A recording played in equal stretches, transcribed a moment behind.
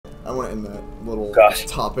I want to end that little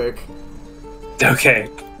topic. Okay.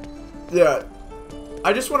 Yeah.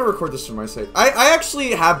 I just want to record this for my sake. I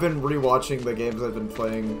actually have been rewatching the games I've been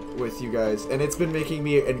playing with you guys, and it's been making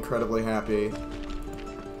me incredibly happy.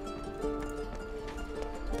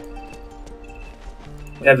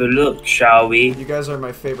 Have a look, shall we? You guys are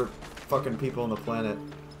my favorite fucking people on the planet.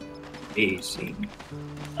 Easy.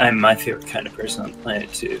 I'm my favorite kind of person on the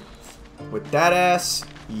planet, too. With that ass,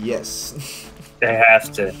 yes. They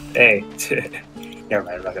have to. Hey. Never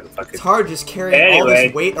mind, I'm not gonna fucking... It's hard just carrying all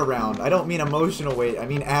this weight around. I don't mean emotional weight, I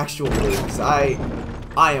mean actual weight. Because I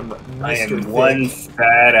am Mr. I am Thick. one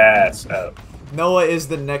fat ass. Oh. Noah is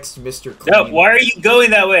the next Mr. Clean. No, why are you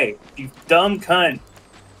going that way? You dumb cunt.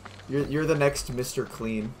 You're the next Mr.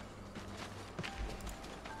 Clean.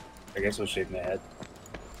 I guess I'll shave my head.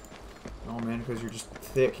 Oh man, because you're just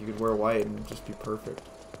thick. You could wear white and just be perfect.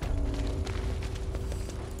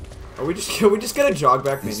 Are we just gonna jog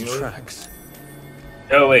back manually? Tracks.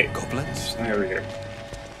 Oh wait, Goblins. come over here.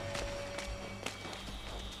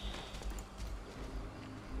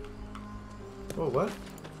 Oh what?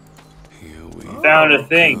 Here we Found a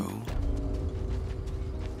thing.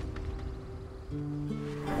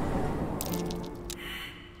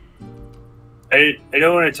 go. I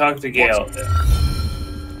don't want to talk to Gale.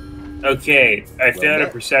 Okay, I failed a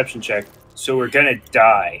perception check, so we're gonna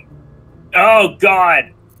die. Oh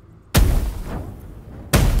god!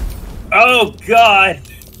 Oh god!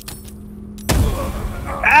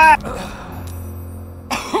 Ah!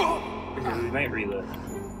 Okay, we might reload.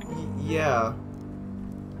 Yeah.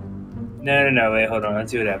 No, wait, hold on,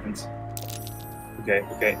 let's see what happens.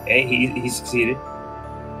 Okay, hey, he succeeded.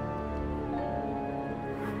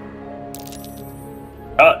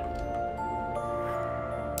 Oh!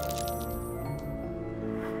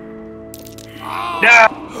 No!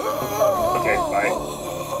 Okay, bye.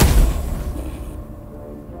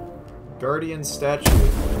 Guardian statue.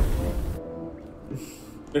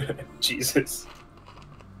 Jesus.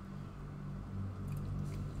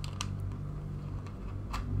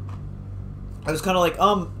 I was kind of like,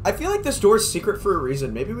 I feel like this door's secret for a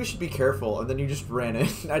reason. Maybe we should be careful. And then you just ran in.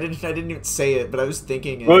 I didn't even say it, but I was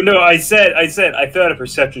thinking it. Well, no, I said I failed a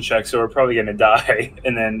perception check, so we're probably gonna die.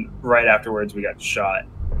 And then right afterwards, we got shot.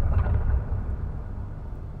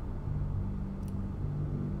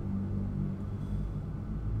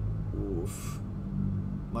 Oof.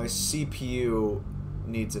 My CPU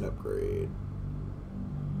needs an upgrade.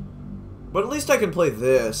 But at least I can play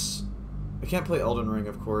this. I can't play Elden Ring,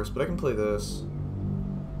 of course, but I can play this.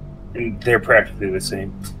 And they're practically the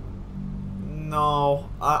same. No,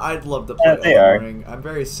 I'd love to play they Elden are. Ring. I'm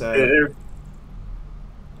very sad. They're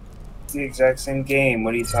the exact same game.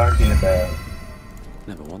 What are you talking about?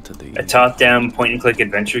 Never wanted the A top-down point-and-click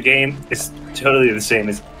adventure game is totally the same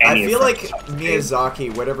as any. I feel like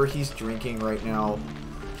Miyazaki, whatever he's drinking right now,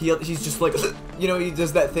 he's just like, you know, he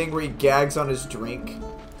does that thing where he gags on his drink.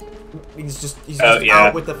 He's just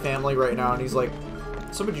out with the family right now, and he's like,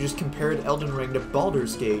 somebody just compared Elden Ring to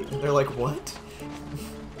Baldur's Gate, and they're like, what?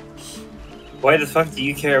 Why the fuck do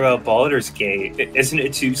you care about Baldur's Gate? Isn't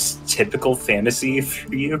it too typical fantasy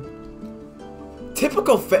for you?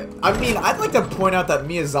 Typical I mean, I'd like to point out that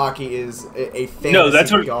Miyazaki is a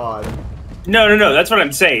fantasy god. No, that's what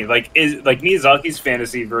I'm saying. Like, Miyazaki's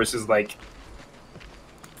fantasy versus, like,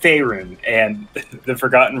 Faerun and the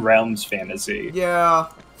Forgotten Realms fantasy. Yeah.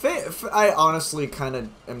 I honestly kind of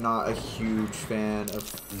am not a huge fan of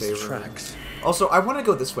Faerun. Also, I want to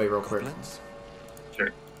go this way real quick. Sure.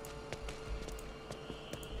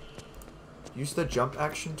 Use the jump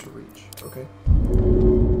action to reach. Okay.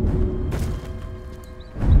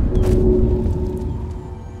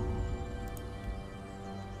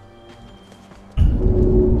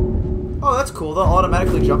 Oh, that's cool. They'll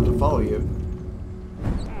automatically jump to follow you.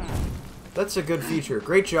 That's a good feature.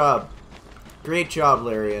 Great job. Great job,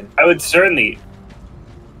 Larian. I would certainly...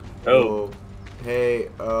 Oh. Hey,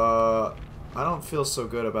 I don't feel so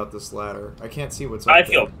good about this ladder. I can't see what's up I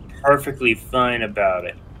there. feel perfectly fine about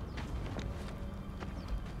it.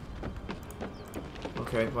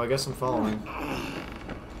 Okay, well, I guess I'm following.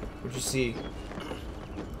 What'd you see?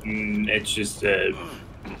 It's just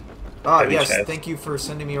Ah, yes, thank you for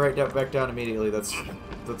sending me back down immediately. That's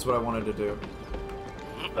what I wanted to do.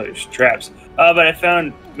 Oh, there's traps. But I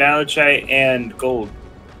found malachite and gold.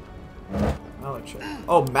 Malachite.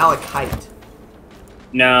 Oh, malachite.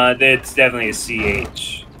 No, that's definitely a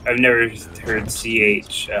CH. I've never heard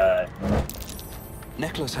CH.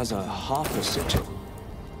 Necklace has a half a sigil.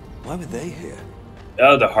 Why were they here?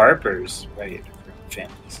 Oh, the Harpers. Right.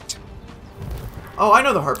 Families. Oh, I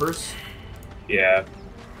know the Harpers. Yeah.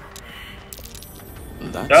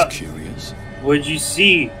 That's curious. What'd you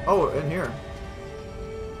see? Oh, in here.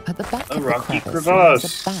 At the back A of rocky the crevice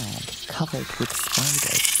crevasse. lies a bag covered with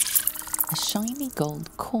spiders. A shiny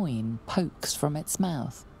gold coin pokes from its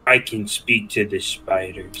mouth. I can speak to the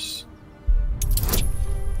spiders.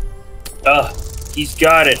 Ah, he's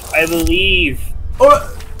got it. I believe.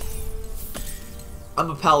 Oh! I'm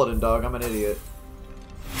a paladin, dog. I'm an idiot.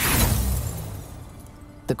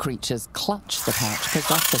 The creatures clutch the pouch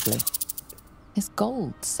possessively. Is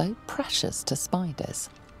gold so precious to spiders?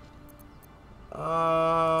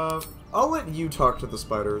 I'll let you talk to the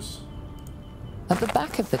spiders. At the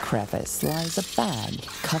back of the crevice lies a bag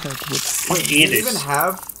covered with Wait, spiders. do you even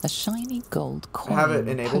have A shiny gold coin have it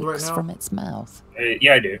enabled right pokes now? from its mouth.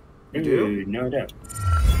 Yeah, I do. You do? Ooh, no doubt.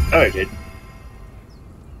 Oh, I did.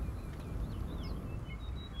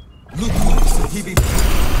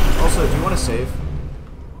 Also, do you want to save?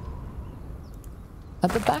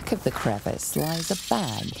 At the back of the crevice lies a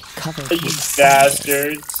bag covered You with spiders.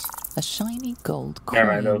 bastards. A shiny gold coin.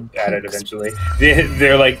 Never mind, they'll add it pokes- eventually.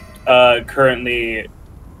 They're like, currently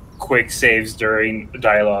quick saves during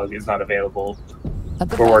dialogue is not available. At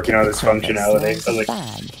the We're back working of on the this crevice functionality. lies I a was like,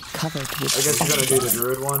 bag covered with I guess you're gonna do the spiders.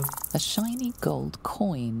 druid one. A shiny gold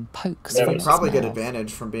coin pokes Yeah, from You its probably get mouth.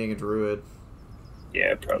 advantage from being a druid.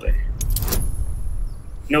 yeah, probably.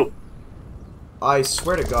 Nope. I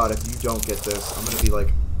swear to God, if you don't get this, I'm gonna be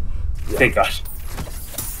like, yeah. Thank God.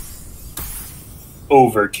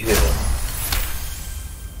 Overkill.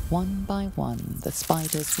 One by one, the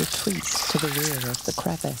spiders retreat to the rear of the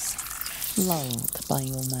crevice, lulled by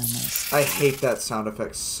your murmurs. I hate that sound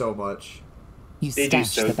effect so much. You They do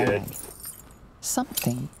stash so the good. bag.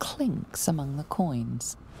 Something clinks among the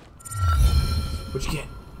coins. What'd you get?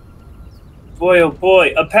 Boy, oh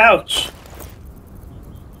boy, a pouch.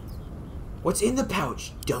 What's in the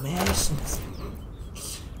pouch, dumbass?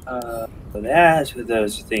 That's what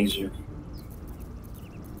those things are.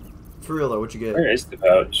 For real though, what'd you get? Where is the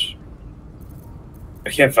pouch? I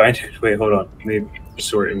can't find it. Wait, hold on. Maybe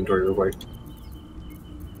sort inventory real quick.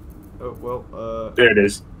 Oh, well, There it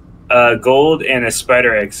is. Gold and a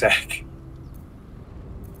spider egg sack.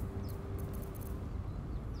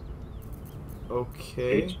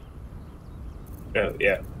 okay. Oh,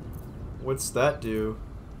 yeah. What's that do?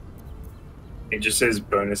 It just says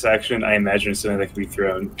bonus action. I imagine it's something that can be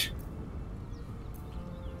thrown.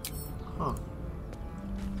 Huh.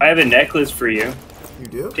 I have a necklace for you. You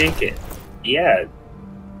do? Take it. Yeah.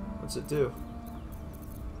 What's it do?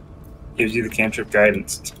 Gives you the cantrip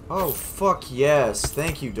guidance. Oh, fuck yes.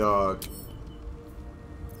 Thank you, dog.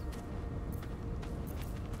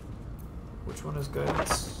 Which one is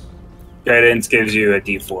guidance? Guidance gives you a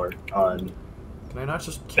d4 on Can I not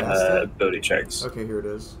just cast it? ability checks. Okay, here it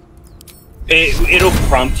is. It'll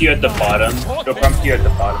prompt you at the bottom. It'll prompt you at the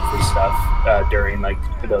bottom for stuff during like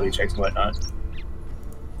ability checks and whatnot.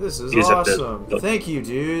 This is You just have to awesome. look. Thank you,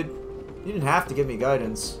 dude. You didn't have to give me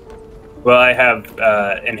guidance. Well, I have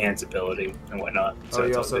enhanced ability and whatnot. So Oh, you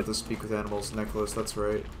it's all also have good. to speak with animals necklace. That's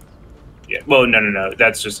right. Yeah. Well, no.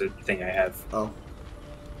 That's just a thing I have. Oh.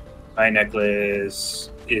 My necklace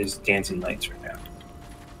is dancing lights right now.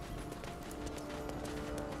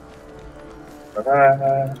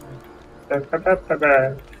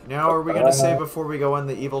 Now, are we gonna say before we go in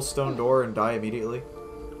the evil stone door and die immediately?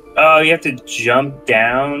 Oh, you have to jump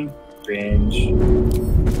down. Cringe.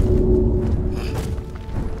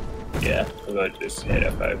 Yeah, how about just hit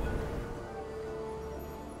F5?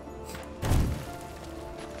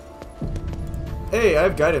 Hey, I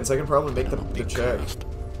have guidance. I can probably make the check.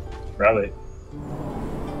 Probably.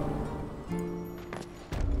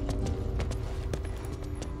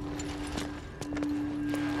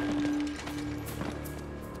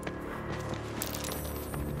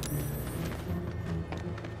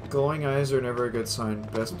 Glowing eyes are never a good sign.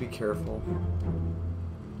 Best be careful.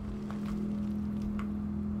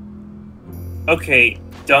 Okay,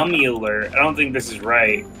 dummy alert. I don't think this is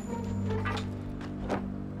right.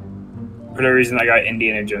 For the reason I got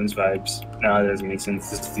Indiana Jones vibes. No, that doesn't make sense.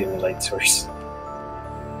 This is the only light source.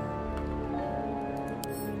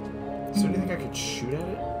 Is there anything I could shoot at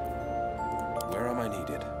it? Where am I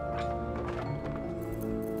needed?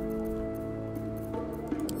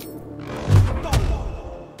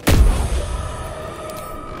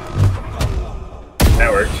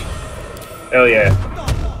 That worked. Hell yeah.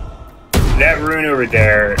 That rune over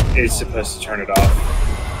there is supposed to turn it off.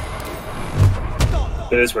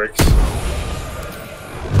 But this works.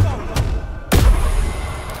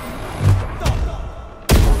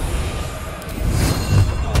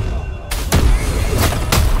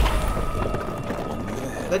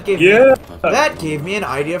 That gave me an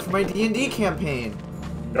idea for my D&D campaign.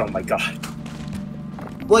 Oh my god.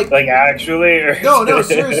 Like actually? Or no,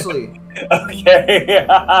 seriously. Okay.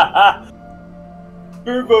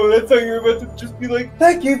 For a moment, I thought you were about to just be like,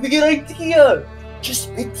 that gave me an idea! Just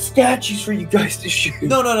make statues for you guys to shoot.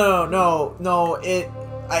 No.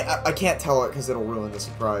 I can't tell it because it'll ruin the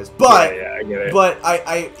surprise. But yeah, I get it.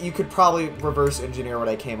 But you could probably reverse engineer what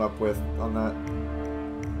I came up with on that.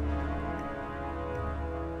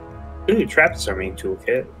 Ooh, trap swimming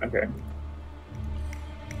toolkit. Okay.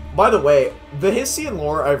 By the way, the Hissian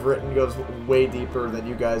lore I've written goes way deeper than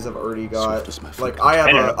you guys have already got. Like, I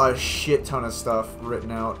have a shit ton of stuff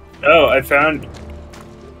written out. Oh, I found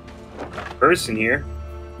a person here.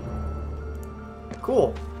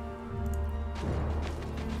 Cool.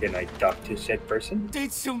 Can I talk to said person?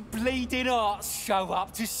 Did some bleeding arts show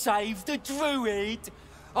up to save the druid?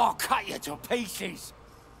 I'll cut you to pieces.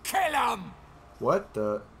 Kill him! What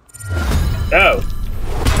the? Oh.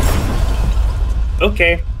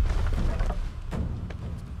 Okay.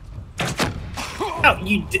 Oh,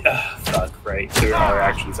 you did. Fuck, right. There are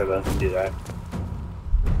actions I let them do that.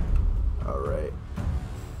 Alright.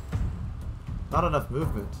 Not enough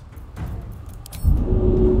movement.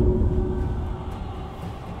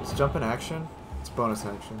 Is jump in action? It's bonus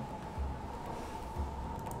action.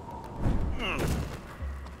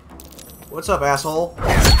 What's up, asshole?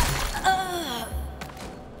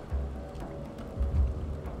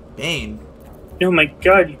 Bane. Oh my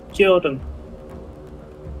god, you killed him.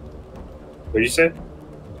 What'd you say?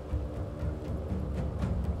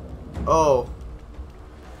 Oh.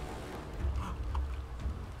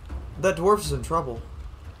 That dwarf's in trouble.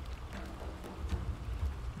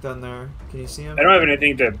 Down there. Can you see him? I don't have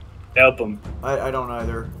anything to help him. I don't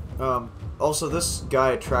either. Also, this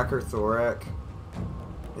guy, Tracker Thorak,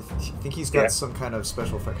 I think he's got some kind of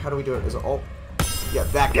special effect. How do we do it? Is it all... Yeah,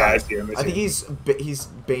 that guy. Yeah, I see him. I think he's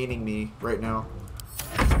baning me right now.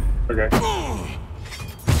 Okay.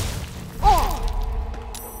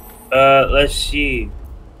 Let's see.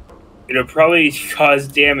 It'll probably cause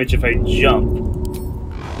damage if I jump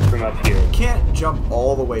from up here. You can't jump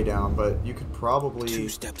all the way down, but you could probably... 2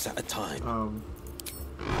 steps at a time.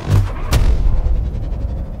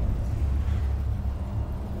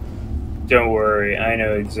 Don't worry, I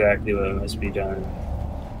know exactly what must be done.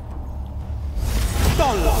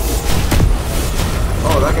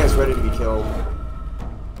 Oh, that guy's ready to be killed.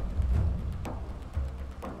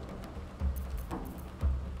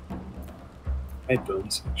 My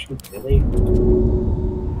bonus action, really?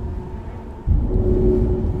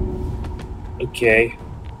 Okay.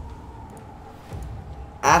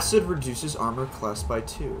 Acid reduces armor class by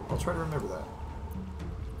 2. I'll try to remember that.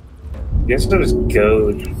 I guess I'll just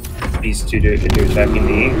goad these two to attacking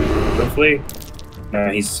me, hopefully. No,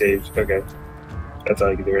 he's saved. Okay. That's all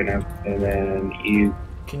I can do right now. And then you...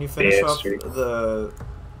 Can you finish off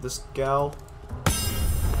this gal?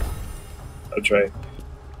 I'll try.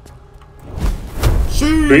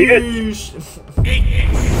 Sheesh!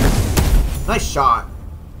 Nice shot.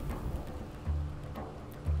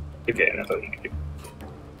 Okay, and that's all you can do.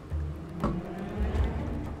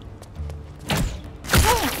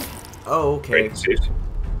 Oh, okay. Great, saved.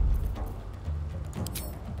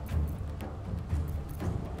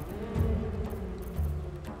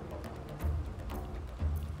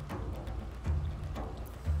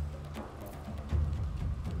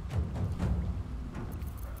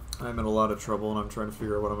 I'm in a lot of trouble and I'm trying to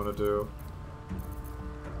figure out what I'm gonna do.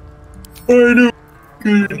 I know.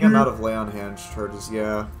 I think I'm out of lay on hand charges,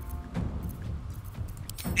 yeah.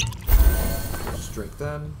 Just drink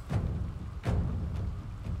then.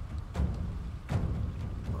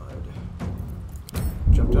 Blood.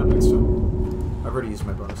 Jump down next time. I've already used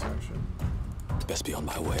my bonus action. Best be on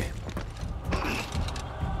my way.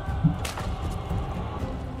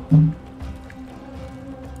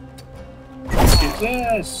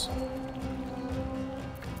 Yes.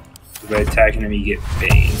 By attacking him, you get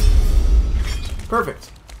Bane.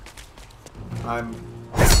 Perfect. I'm...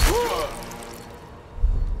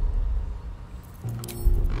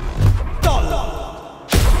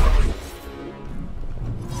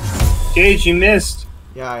 Gage, you missed.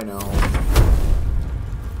 Yeah, I know.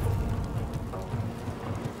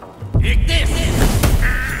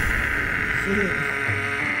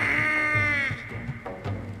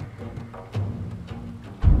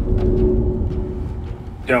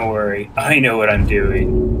 Don't worry, I know what I'm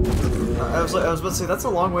doing. I was about to say that's a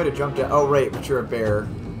long way to jump down. Oh right, but you're a bear.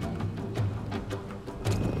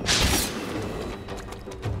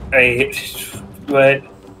 What?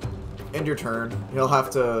 End your turn. He'll have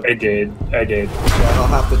to. I did. Yeah, he'll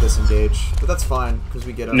have to disengage, but that's fine because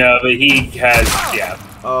we get him. No, but he has. Yeah.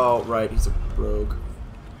 Oh right, he's a rogue.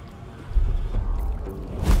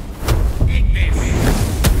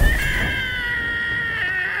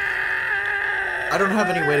 I don't have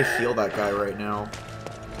any way to heal that guy right now.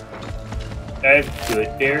 I have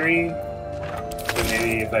good berry, so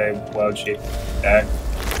maybe if I wild shape back.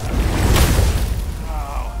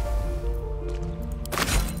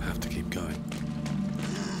 Have to keep going.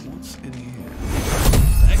 What's in here?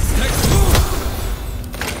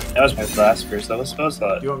 That was my last first level spell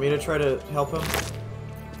slot. Do you want me to try to help him?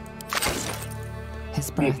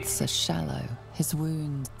 His breaths are shallow, his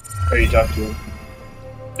wounds. Or you talk to him?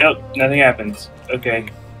 Nope, nothing happens. Okay.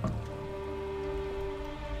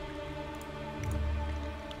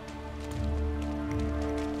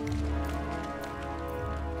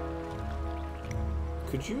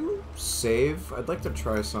 Could you save? I'd like to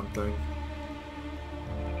try something.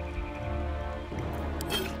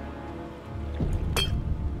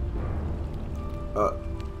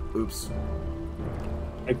 Oops.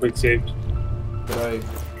 I quick saved. Did I?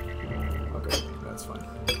 Okay, that's fine.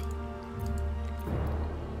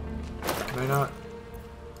 Can I not?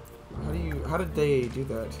 How did they do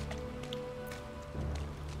that?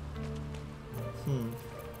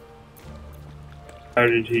 How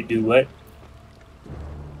did he do what?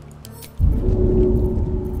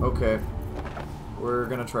 Okay. We're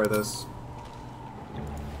gonna try this.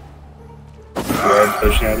 Red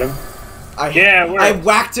potion at him. I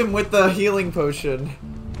whacked him with the healing potion.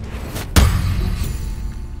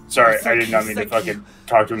 Sorry, I did not mean to fucking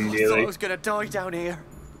talk to him I thought immediately. I was gonna die down here.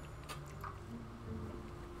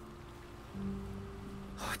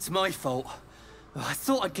 Oh, it's my fault. I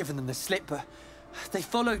thought I'd given them the slip, but they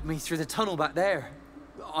followed me through the tunnel back there.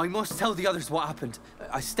 I must tell the others what happened.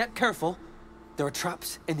 I stepped careful. There are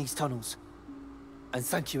traps in these tunnels. And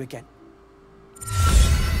thank you again.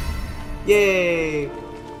 Yay!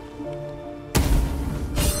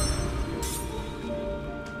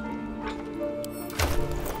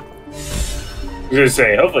 I was gonna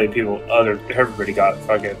say, hopefully everybody got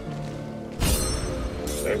fucking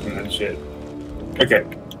saved from that shit. Okay.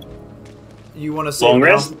 You want to save? Long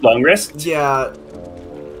rest? Long rest? Yeah.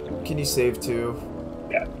 Can you save too?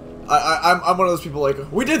 Yeah. I'm one of those people like,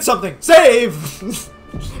 we did something! Save!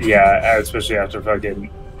 Yeah, especially after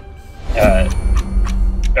fucking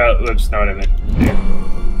oops, not what I meant.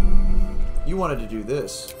 Yeah. You wanted to do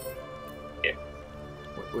this. Yeah.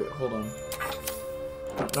 Wait, hold on.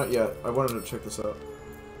 Not yet. I wanted to check this out.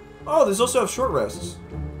 Oh, there's also short rests.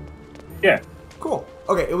 Yeah. Cool.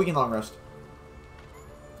 Okay, we can long rest.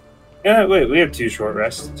 Yeah, wait, we have 2 short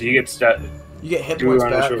rests. Do you get You get hit Do we points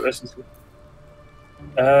want a back. short rest?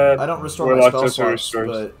 I don't restore my spell slots,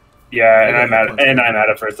 but yeah, and I get I'm out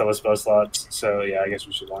of first level spell slots, so yeah, I guess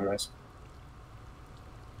we should long rest.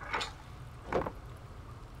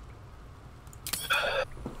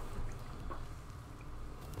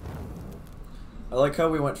 I like how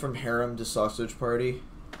we went from harem to sausage party.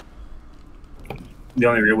 The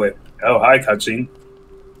only real way. Oh, hi, cutscene.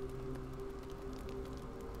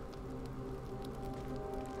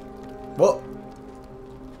 Well,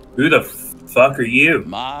 Who the fuck are you?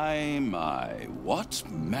 My, what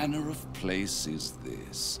manner of place is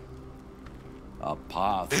this? A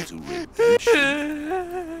path to redemption?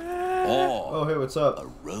 oh Or hey, what's a up?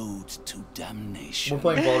 road to damnation? We're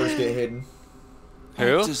playing Baldur's Gate, Hayden.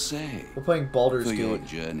 Hard to say, We're playing Baldur's for your Gate.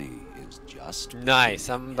 journey is just Nice.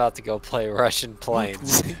 I'm about to go play Russian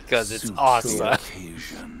Plains because it's suit awesome. the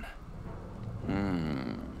occasion.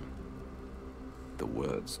 The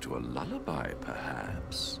words to a lullaby,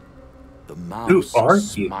 perhaps. The mouse are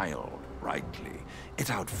you? smiled brightly. It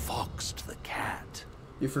outfoxed the cat.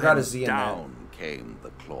 You forgot a Then Z in that. down came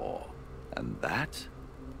the claw, and that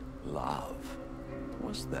love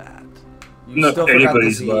was that. You Not still forgot the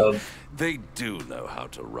anybody's Z. love. They do know how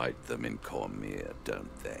to write them in Cormier,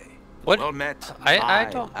 don't they? What? Well met. I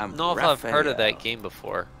don't am know if I've heard of that Raphael. game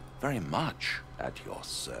before. Very much at your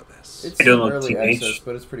service. It's I don't in look early teenage. access,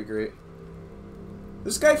 but it's pretty great.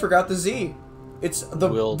 This guy forgot the Z. It's the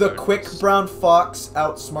Wilderness. quick brown fox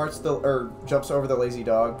outsmarts the or jumps over the lazy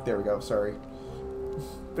dog. There we go. Sorry,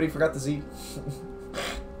 but he forgot the Z.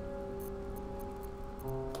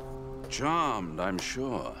 Charmed, I'm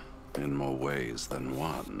sure, in more ways than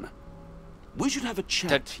one. We should have a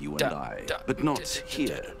chat, you and I, but not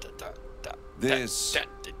here. This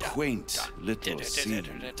quaint little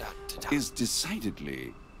scene is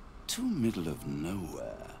decidedly too middle of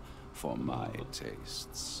nowhere for my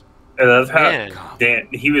tastes. I love how Man. Dan,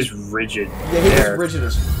 he was rigid. Yeah, he was there. rigid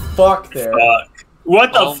as fuck there. Fuck.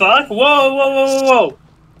 What the fuck? Whoa, whoa, whoa, whoa, whoa!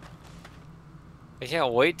 I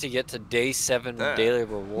can't wait to get to day 7 There. daily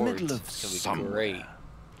rewards. Middle of It's gonna be somewhere. great.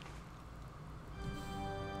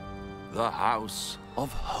 The House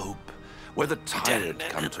of Hope, where the tired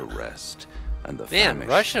come to rest, and the Man, famished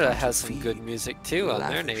Russia come to has some feed good music too on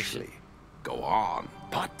their nation. lavishly. Go on,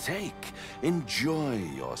 partake. Enjoy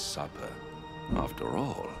your supper. After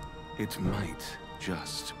all, it might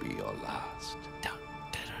just be your last.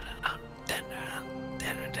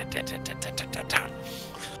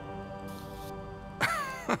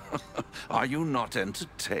 Are you not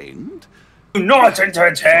entertained? Not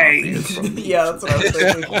entertained! Yeah, that's what I was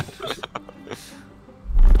thinking.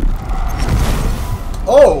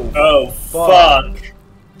 Oh! Oh, fuck!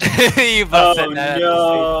 You busted Oh, that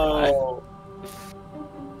no!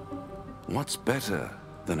 What's better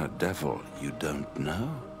than a devil you don't know?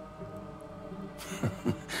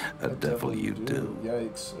 a devil you do.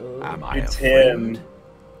 Yikes. Oh. Am I It's a friend? him.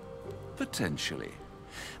 Potentially.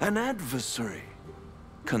 An adversary?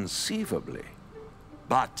 Conceivably.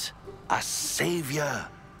 But a savior?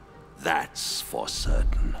 That's for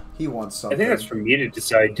certain. He wants I something. think that's for me to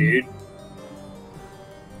decide, dude.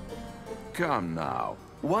 Come now.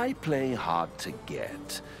 Why play hard to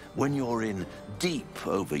get when you're in deep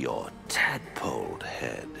over your tadpoled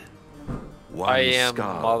head? One I am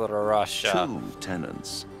skull, Mother Russia. 2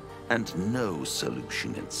 tenants, and no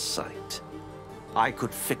solution in sight. I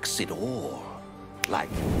could fix it all like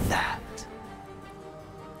that.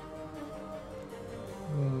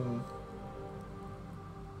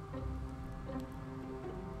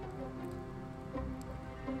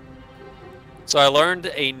 So I learned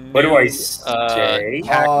a new What do I say?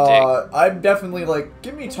 tactic. I'm definitely like,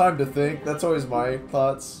 give me time to think. That's always my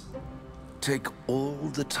thoughts. Take all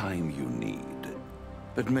the time you need,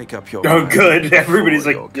 but make up your Oh, mind good. before Everybody's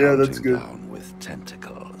like, you're yeah, that's counting good. down with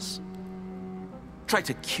tentacles. Try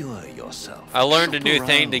to cure yourself. I learned a Shop new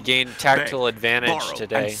thing to around. gain tactile Beg, advantage borrow,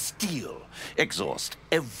 today. And steal. Exhaust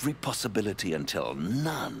every possibility until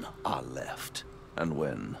none are left. And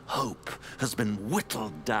when hope has been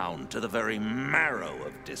whittled down to the very marrow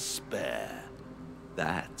of despair,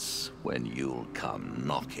 that's when you'll come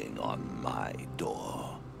knocking on my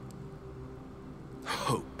door.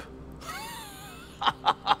 Hope.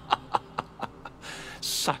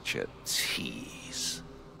 Such a tease.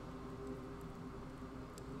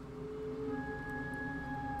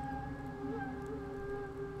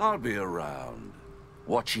 I'll be around,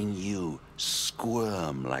 watching you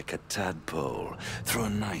squirm like a tadpole through a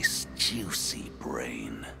nice juicy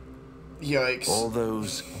brain. Yikes. All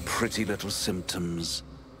those pretty little symptoms,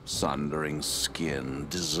 sundering skin,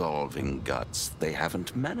 dissolving guts, they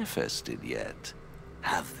haven't manifested yet,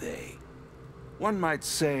 have they? One might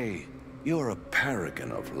say you're a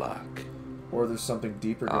paragon of luck. Or there's something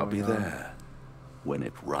deeper going on. I'll be there when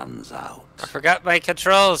it runs out. I forgot my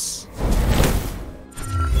controls.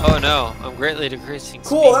 Oh no, I'm greatly decreasing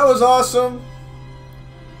Cool, speed. that was awesome.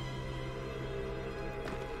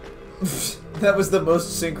 That was the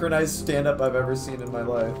most synchronized stand-up I've ever seen in my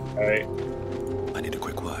life. Alright. I need a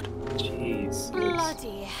quick word. Jeez.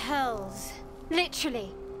 Bloody hells.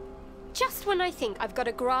 Literally. Just when I think I've got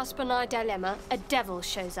a grasp on our dilemma, a devil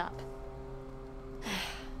shows up.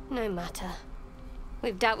 No matter.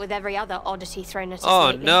 We've dealt with every other oddity thrown at us Oh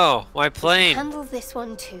lately. no, my plane. Handle this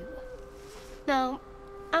one too. Now,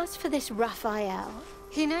 as for this Raphael,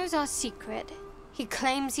 he knows our secret. He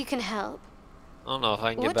claims he can help. I don't know if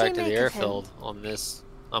I can get What do back to you the make of him? airfield on this.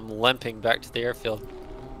 I'm limping back to the airfield.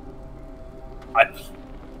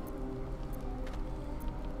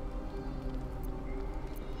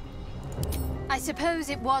 I suppose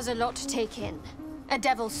it was a lot to take in. A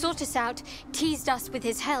devil sought us out, teased us with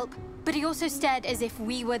his help, but he also stared as if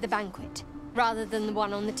we were the banquet, rather than the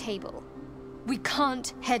one on the table. We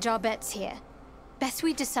can't hedge our bets here. Best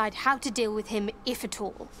we decide how to deal with him, if at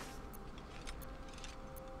all.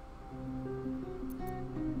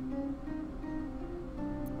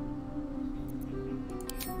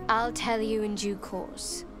 I'll tell you in due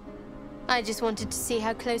course. I just wanted to see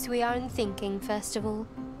how close we are in thinking, first of all.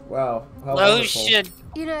 Wow. How wonderful. Lotion!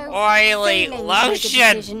 You know, Oily failing to make a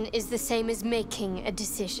lotion! decision is the same as making a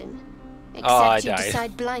decision. Except Oh, I you died.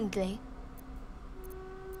 decide blindly.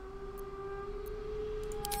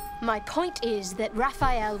 My point is that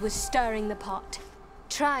Raphael was stirring the pot,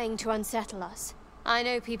 trying to unsettle us. I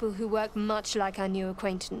know people who work much like our new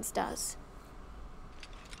acquaintance does.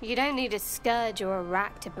 You don't need a scourge or a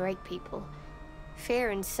rack to break people. Fear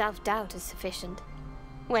and self-doubt is sufficient.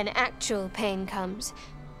 When actual pain comes,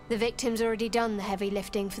 the victim's already done the heavy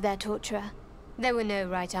lifting for their torturer. There were no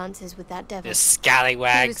right answers with that devil. The He was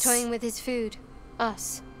scallywags. toying with his food.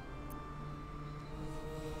 Us.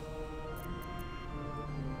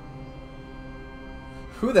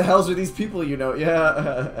 Who the hells are these people you know?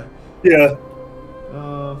 Yeah. Yeah.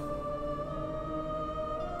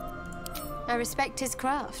 I respect his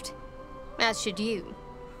craft. As should you.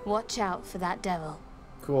 Watch out for that devil.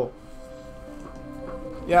 Cool.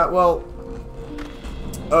 Yeah, well,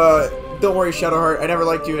 Don't worry, Shadowheart. I never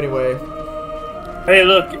liked you anyway. Hey,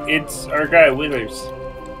 look, it's our guy, Withers.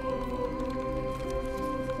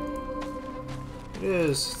 It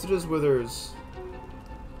is Withers.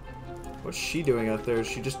 What's she doing out there? Is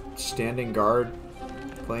she just standing guard?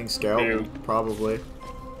 Playing scout? Ew. Probably.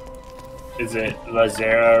 Is it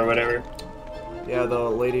Lazera or whatever? Yeah, the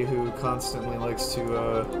lady who constantly likes to,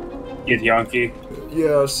 Get Yankee.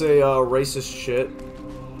 yeah, say, racist shit.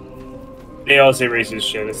 They all say racist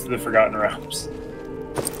shit. It's the Forgotten Realms.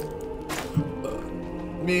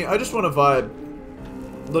 Me, I just want to vibe.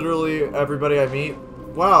 Literally, everybody I meet.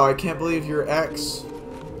 Wow, I can't believe you're ex.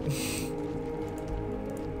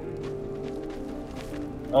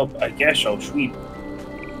 Oh, I guess I'll tweet.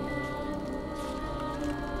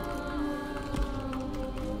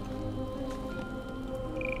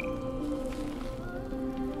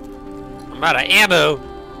 I'm out of ammo.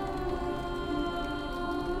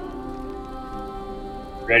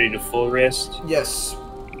 Ready to full rest? Yes.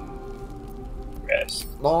 Rest.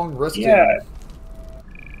 Long resting. Yeah.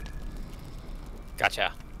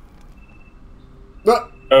 Gotcha. Ah!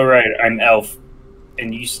 Oh, right, I'm Elf.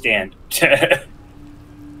 And you stand.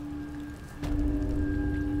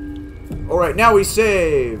 Alright, now we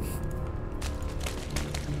save.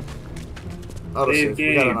 Autosave.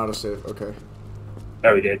 We got an autosave. Okay.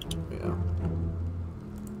 Oh, we did. Yeah.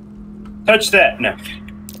 Touch that! No.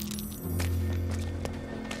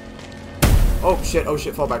 Oh shit, oh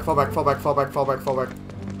shit, fall back, fall back, fall back, fall back, fall back, fall back.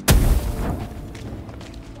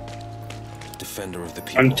 Defender of the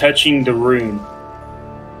people. I'm touching the rune.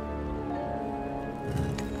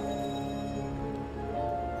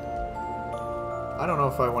 I don't know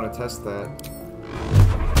if I want to test that.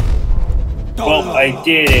 Well, I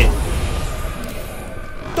did it.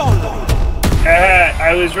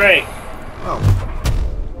 I was right. Oh.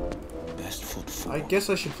 Best foot I forward. guess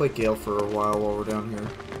I should play Gale for a while we're down here.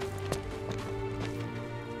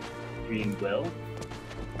 You mean Will?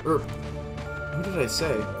 Or, who did I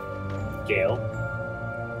say? Gale?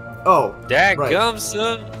 Oh, Dadgum,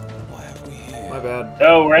 son. Why have we here? my bad.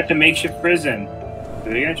 Oh, we're at the makeshift prison. Are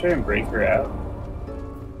they gonna try and break her out?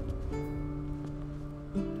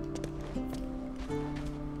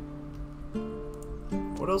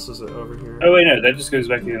 What else is it over here? Oh wait, no, that just goes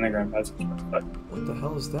back to the underground passage. Fuck. What the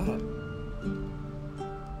hell is that?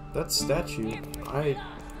 That statue.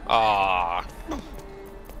 Aww.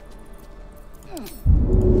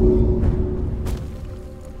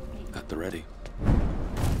 At the ready.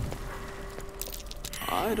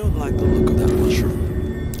 I don't like the look of that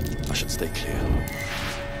mushroom. I should stay clear.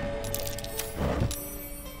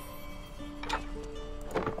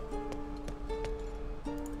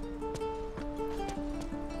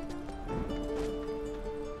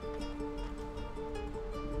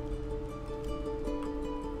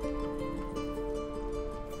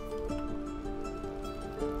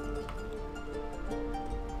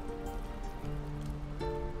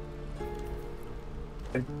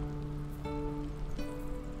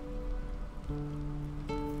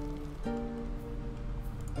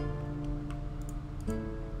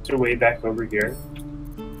 Is there a way back over here?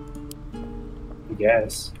 I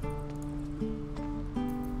guess.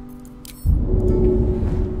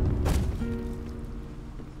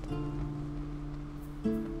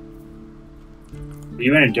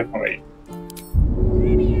 You went a different way.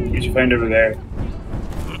 You should find over there.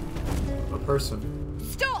 A person.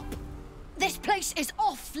 Stop! This place is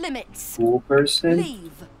off limits. Cool person?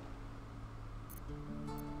 Leave.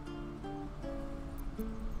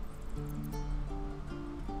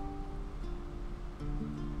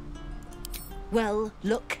 Well,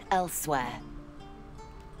 look elsewhere.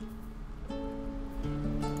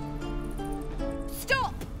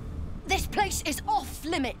 Stop! This place is off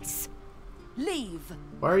limits. Leave.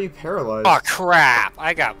 Why are you paralyzed? Oh crap!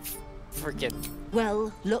 I got freaking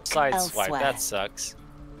Well, look sideswiped. elsewhere. That sucks.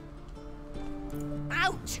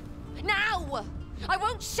 Out! Now! I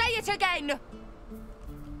won't say it again!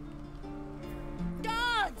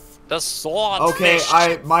 Guards! The sword. Okay,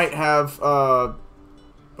 I might have,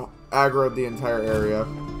 aggroed the entire area.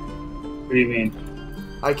 What do you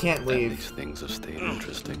mean? I can't At leave. least things have stayed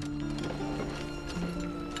interesting.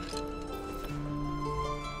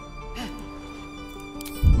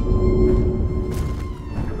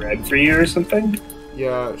 Red for you or something?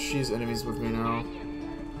 Yeah, she's enemies with me now.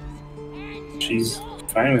 She's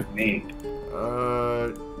fine with me.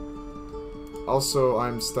 Also,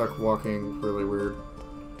 I'm stuck walking really weird.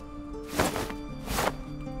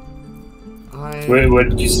 What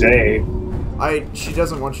did you say? She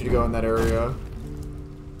doesn't want you to go in that area.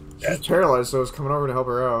 She's Gotcha. paralyzed, so I was coming over to help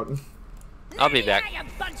her out. I'll be back. You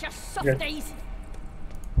bunch of softies!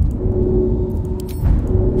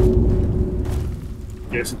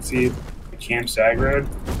 Guess it's the Camp Sag Road.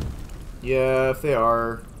 Yeah, if they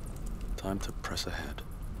are. Time to press ahead.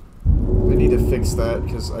 I need to fix that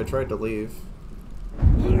because I tried to leave.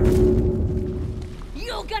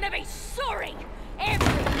 You're gonna be sorry,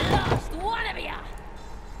 every last one of you.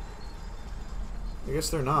 I guess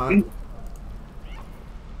they're not.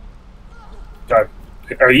 God,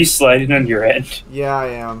 are you sliding on your end? Yeah, I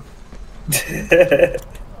am.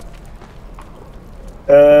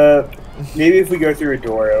 Maybe if we go through a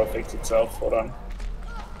door, it'll fix itself. Hold on.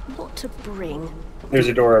 What to bring? There's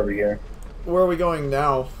a door over here. Where are we going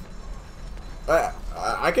now?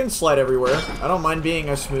 I can slide everywhere. I don't mind being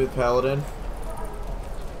a smooth paladin.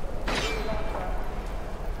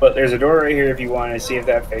 But there's a door right here if you want to see if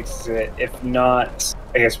that fixes it. If not,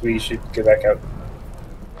 I guess we should go back out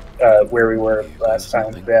where we were last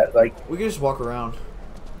time. That like we can just walk around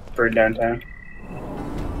for downtown.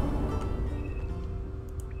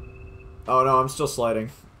 Oh no, I'm still sliding.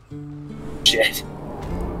 Shit.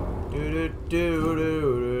 Do do do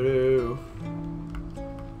do do.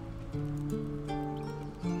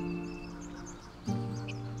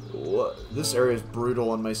 What? This area is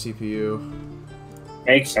brutal on my CPU.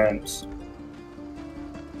 Makes sense.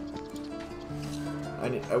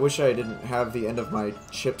 I wish I didn't have the end of my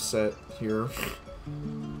chipset here.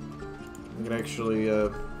 I can actually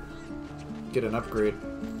get an upgrade.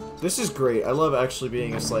 This is great. I love actually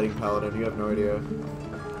being a sliding paladin. You have no idea.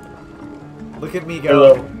 Look at me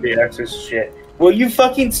go. Hello, the access shit. Will you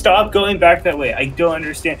fucking stop going back that way? I don't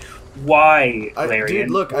understand. Why, Larry?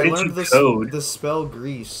 Dude, look, I learned the spell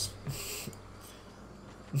grease.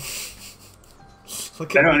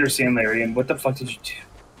 Look I don't understand, Larry. And what the fuck did you do?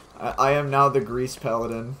 I am now the grease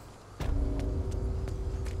paladin.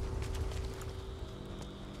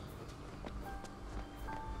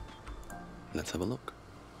 Let's have a look.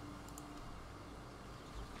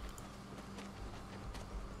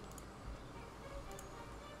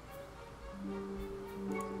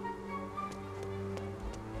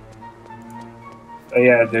 Oh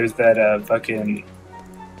yeah, there's that fucking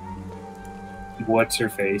what's her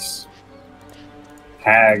face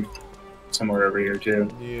hag somewhere over here too.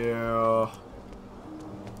 Yeah.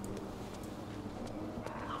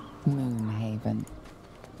 Moonhaven.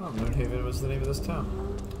 Oh, Moonhaven was the name of this town.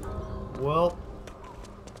 Well,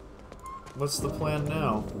 what's the plan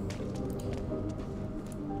now?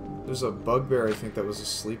 There's a bugbear, I think, that was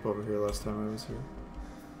asleep over here last time I was here.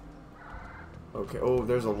 Okay, oh,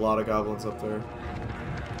 there's a lot of goblins up there.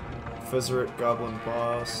 Fizzeret goblin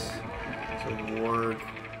boss. There's a warg.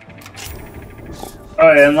 Oh,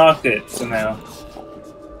 I unlocked it somehow.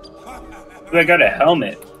 Ooh, I got a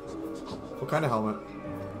helmet. What kind of helmet?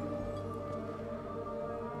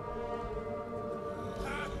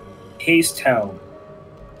 Haste helm.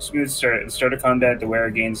 Smooth start. At the start of combat, the wearer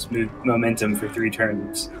gains smooth momentum for 3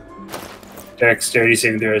 turns. Dexterity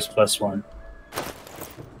saving throw is +1.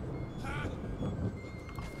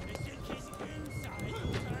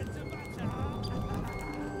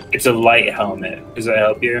 It's a light helmet. Does that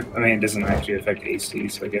help you? I mean, it doesn't actually affect AC,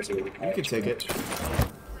 so I guess it would. You can take it.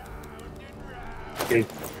 Okay.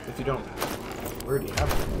 If you don't already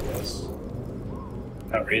have it, I guess.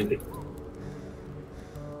 Not really.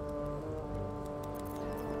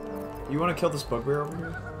 You want to kill this bugbear over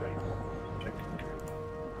here?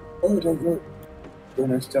 Oh, don't go. Go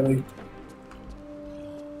next, tell me.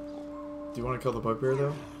 Do you want to kill the bugbear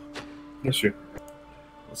though? Yeah, sure.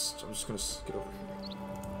 I'm just gonna get over here.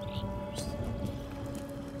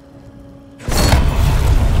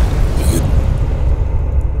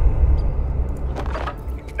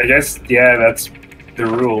 I guess, yeah, that's the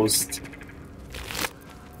rules.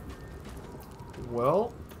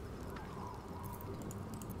 Well,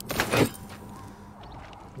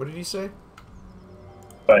 what did he say?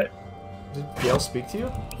 But Did Gale speak to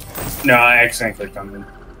you? no, I accidentally clicked on them.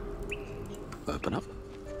 Open up.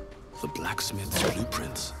 The blacksmith's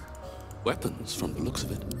blueprints. Weapons from the looks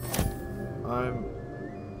of it.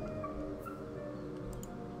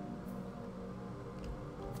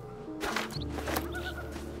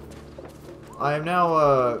 I am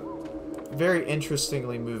now, very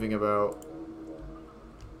interestingly moving about.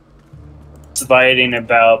 Sliding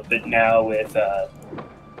about, but now with,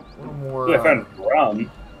 One more, ooh, I found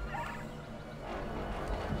rum.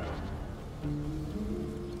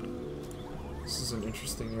 This is an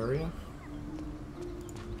interesting area.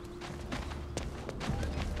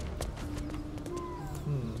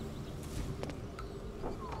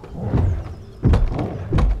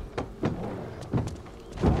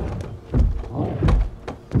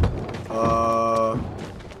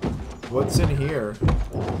 What's in here?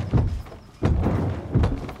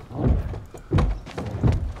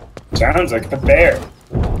 Sounds like the bear.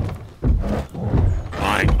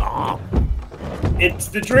 It's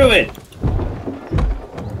the druid!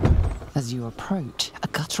 As you approach, a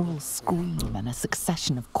guttural scream and a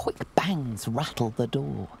succession of quick bangs rattle the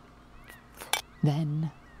door.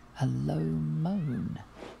 Then, a low moan.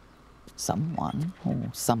 Someone,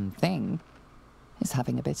 or something, is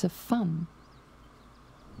having a bit of fun.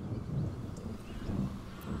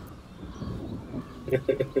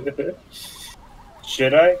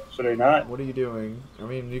 Should I? Should I not? What are you doing? I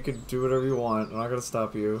mean, you can do whatever you want. I'm not gonna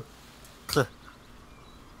stop you.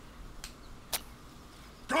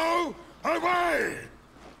 Go away!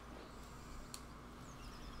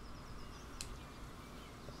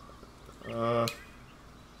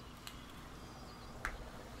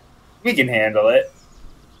 We can handle it.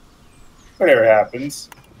 Whatever happens.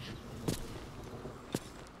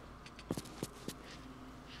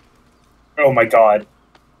 Oh my god.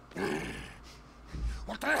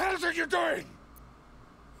 What the hell are you doing?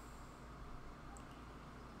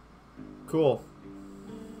 Cool.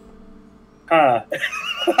 Huh.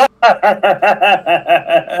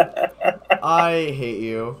 I hate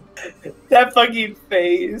you. That fucking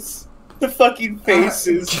face. The fucking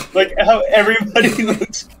faces. Like how everybody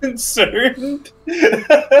looks concerned.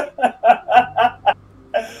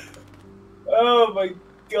 Oh my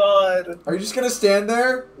god. Are you just gonna stand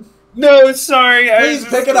there? No, sorry. Please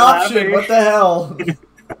pick an option. What the hell?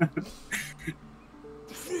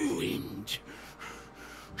 Ruined.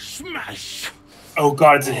 Smash. Oh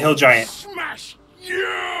god, it's a hill giant. Smash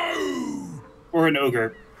you! Or an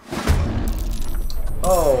ogre.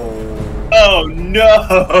 Oh. Oh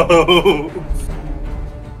no!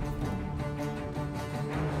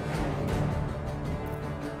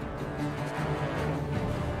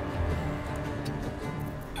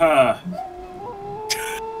 Huh.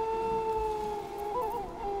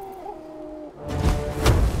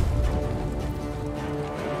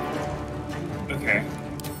 Okay.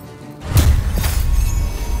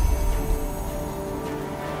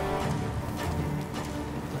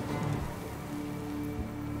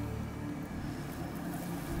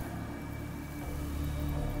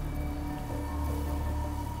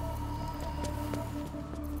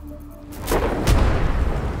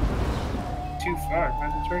 Too far,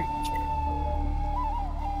 concentrate.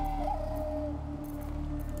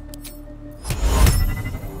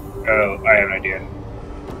 Oh, I have an idea.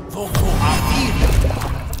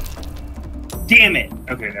 Damn it!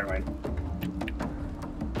 Okay, never mind.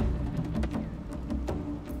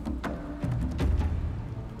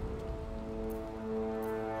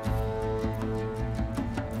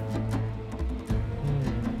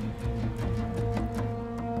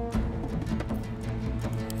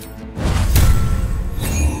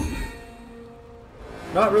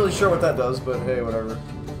 Not really sure what that does, but hey, whatever.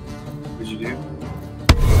 What'd you do?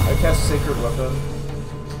 I cast Sacred Weapon.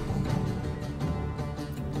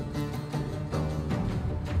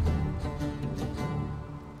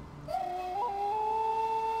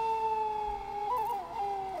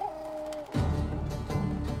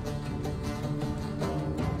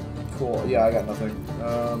 Cool. Yeah, I got nothing.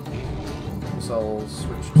 Guess I'll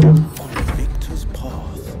switch to On the victor's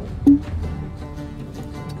path.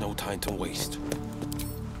 No time to waste.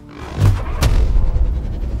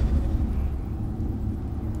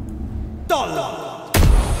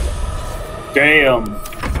 Damn.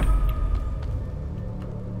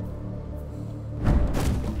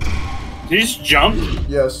 Did you just jump?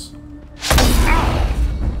 Yes.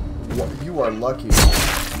 What, you are lucky.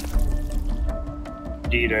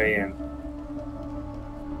 Indeed I am.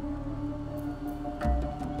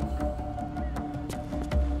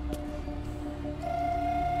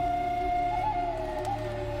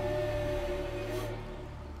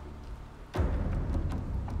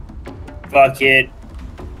 Fuck it.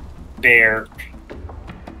 Bear.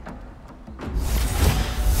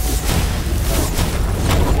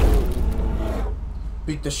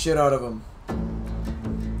 Beat the shit out of him.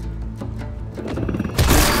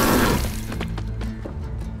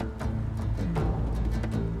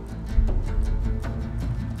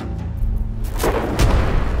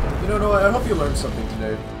 You know, Noah, I hope you learned something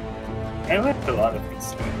today. I learned a lot of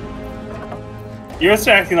things today. You're also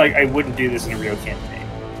acting like I wouldn't do this in a real campaign.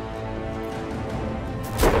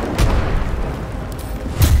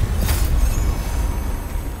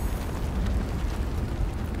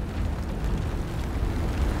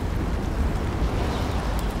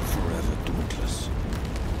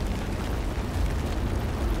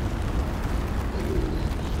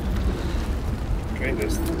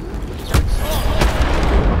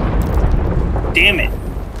 Damn it!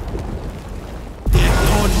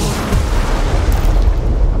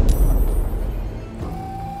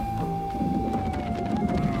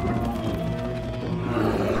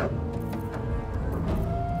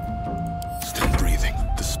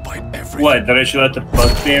 What? That I should let the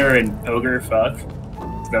bugbear and ogre fuck?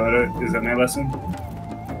 Is that my lesson?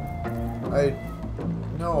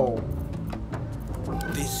 No.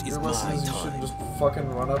 This is Your my lesson is you time. shouldn't just fucking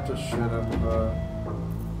run up to shit and,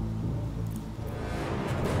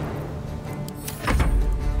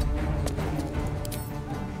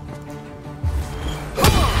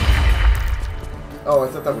 Oh, I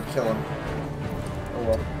thought that would kill him. Oh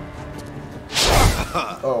well.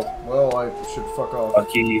 Oh, well, I should fuck off.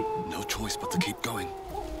 Lucky. No choice but to keep going.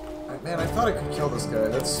 Man, I thought I could kill this guy.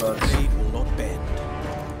 That sucks. Fate will not bend.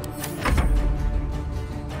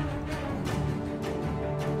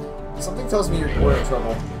 Something tells me we're in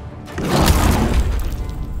trouble.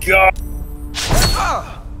 God.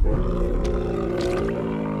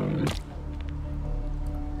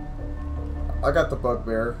 I got the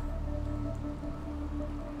bugbear.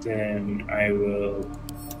 Then I will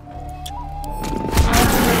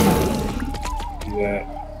do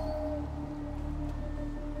that.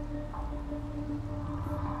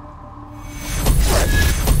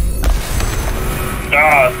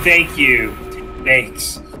 Oh, thank you.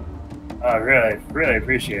 Thanks. Oh, really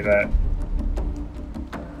appreciate that.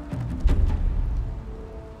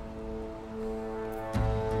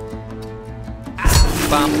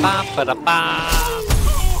 Bam, bam, ba, bam.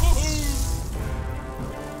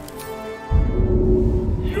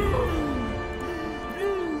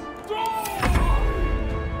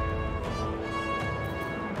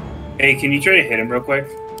 Hey, can you try to hit him real quick?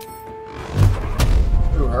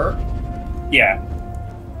 Who, her? Yeah.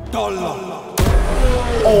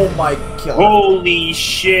 Oh my, kill her. Holy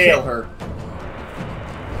shit! Kill her.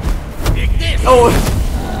 Oh!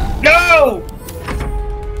 No!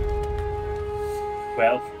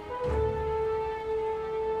 Well,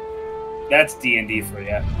 that's D&D for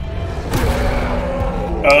you.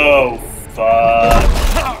 Oh, fuck.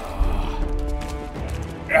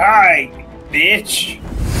 Hi, bitch.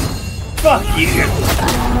 Fuck you.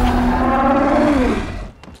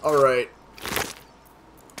 Alright.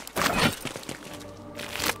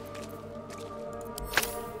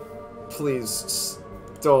 Please,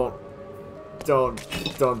 don't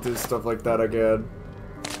do stuff like that again.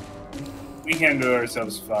 We handle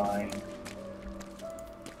ourselves fine.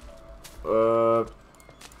 I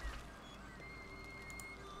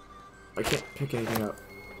can't pick anything up.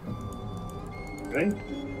 Really?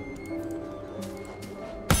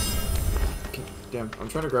 Okay, damn, I'm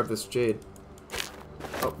trying to grab this jade.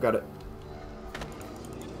 Oh, got it.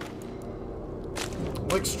 I'm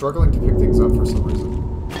like struggling to pick things up for some reason.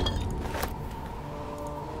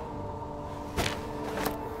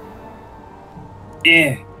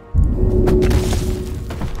 Yeah.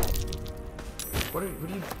 What are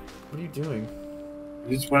you doing? I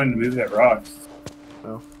just wanted to move that rock.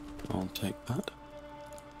 Oh. I'll take that.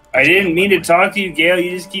 I didn't mean to talk to you, Gale.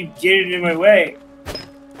 You just keep getting in my way.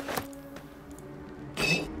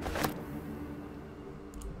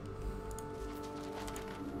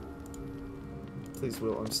 Please,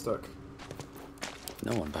 Will, I'm stuck.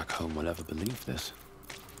 No one back home will ever believe this.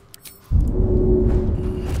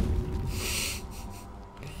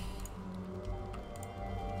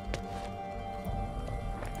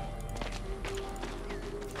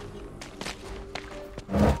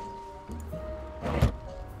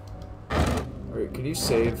 Alright, can you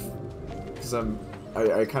save? Because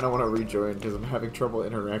I kind of want to rejoin because I'm having trouble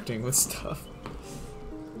interacting with stuff.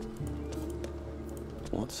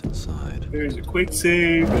 What's inside? There's a quick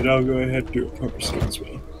save, and I'll go ahead and do a proper save as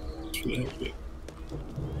well. Just for the heck of it.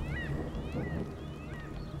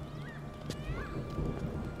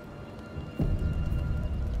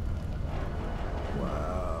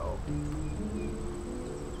 Wow.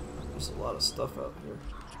 There's a lot of stuff out here.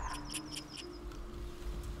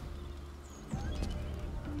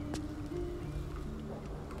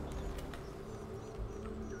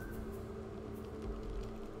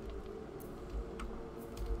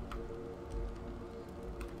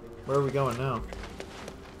 Where are we going now?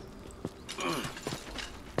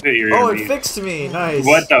 Oh, it fixed me! Nice!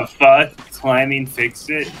 What the fuck? Climbing fixed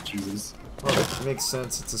it? Jesus. Well, that makes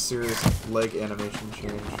sense. It's a serious leg animation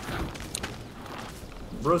change.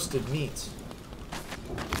 Roasted meat.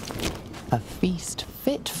 A feast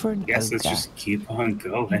fit for an Guess ogre. let's just keep on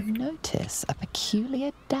going. You notice a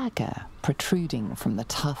peculiar dagger protruding from the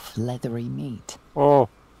tough, leathery meat. Oh.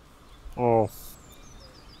 Oh.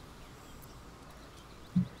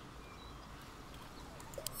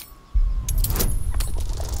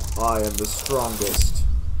 I am the strongest.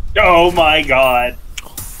 Oh my god.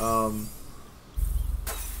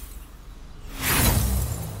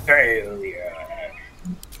 Failure.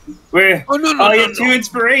 Where? Oh, no, I'll get 2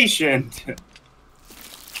 inspiration.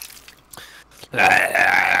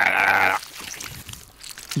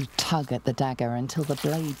 tug at the dagger until the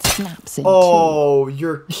blade snaps in Oh, two.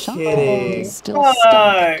 you're The sharp kidding. blade is still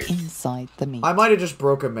stuck inside the meat. I might have just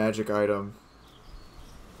broke a magic item.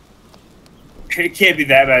 It can't be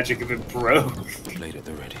that magic if it broke. Blade at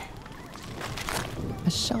the ready. A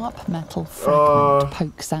sharp metal fragment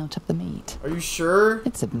pokes out of the meat. Are you sure?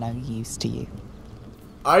 It's of no use to you.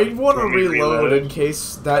 I want to me to reload reload? in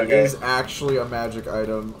case that is actually a magic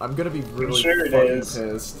item. I'm gonna be really fucking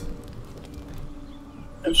pissed.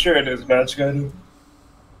 I'm sure it is a magic item.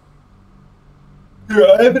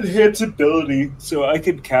 Yeah, I have enhanced ability, so I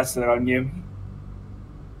could cast that on you.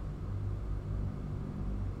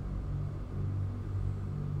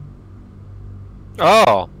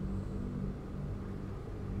 Oh.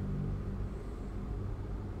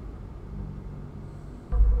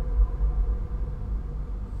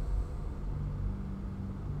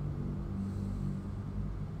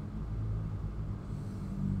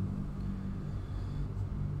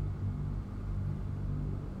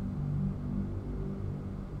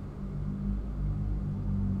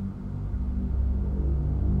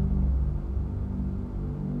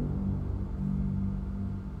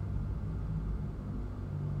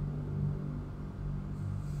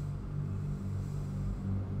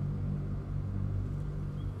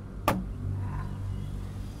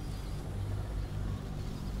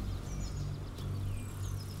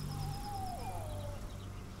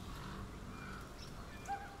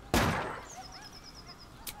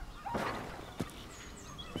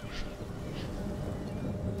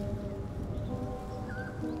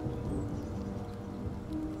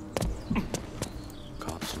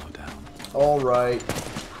 Alright.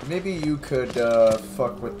 Maybe you could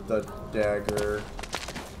fuck with the dagger.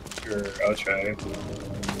 Sure, I'll try.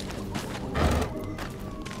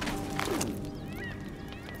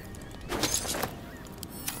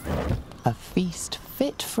 A feast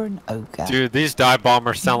fit for an ogre. Dude, these dive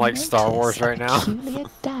bombers sound like Star Wars right now. A peculiar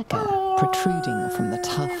dagger protruding from the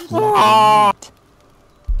tough leather meat.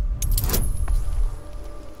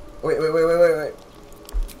 Wait.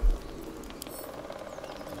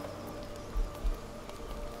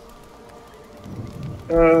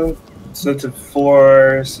 So it's a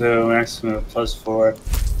 4, so maximum of +4.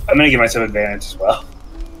 I'm gonna give myself advantage as well.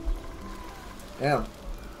 Damn.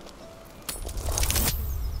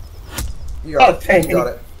 You got it. You got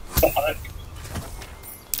it. God.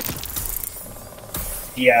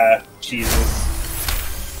 Yeah,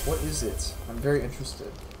 Jesus. What is it? I'm very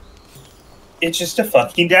interested. It's just a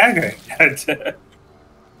fucking dagger.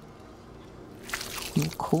 Your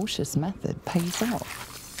cautious method pays off.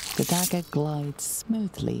 The dagger glides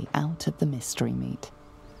smoothly out of the mystery meat.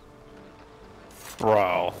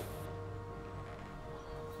 Bro.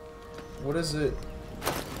 What is it?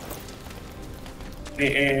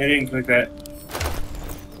 Hey, I didn't click that.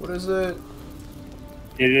 What is it?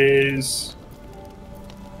 It is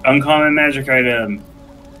uncommon magic item.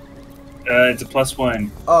 It's a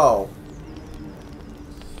 +1. Oh.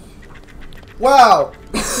 Wow!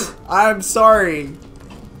 I'm sorry.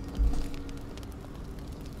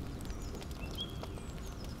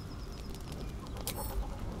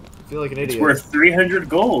 I feel like an idiot. It's worth 300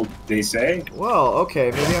 gold, they say. Well, okay,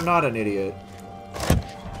 maybe I'm not an idiot.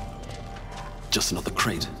 Just another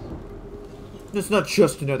crate. It's not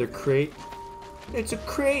just another crate. It's a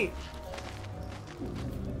crate.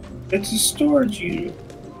 It's a storage unit.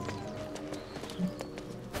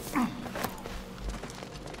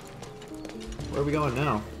 Where are we going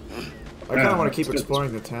now? I kind of want to keep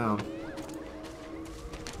exploring the town.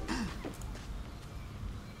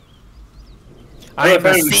 I am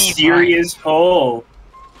a serious hole.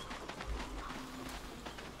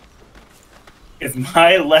 If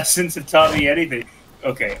my lessons have taught me anything,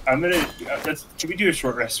 okay, I'm gonna. Can we do a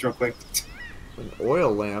short rest real quick? An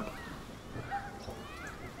oil lamp.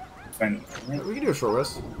 Fine. We can do a short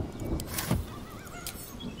rest.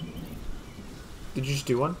 Did you just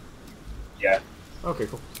do one? Yeah. Okay,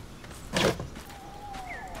 cool.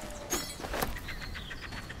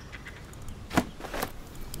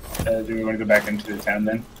 Do we want to go back into the town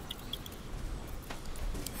then?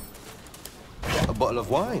 A bottle of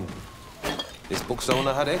wine. This book's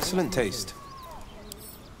owner had excellent taste.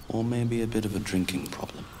 Or maybe a bit of a drinking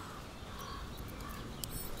problem.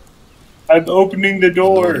 I'm opening the An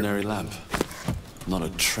door. ordinary lamp. Not a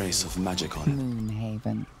trace of magic on it.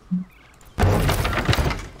 Moonhaven.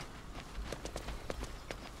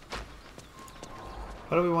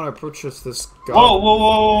 How do we want to approach this guy? Whoa, whoa,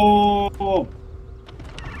 whoa, whoa, whoa!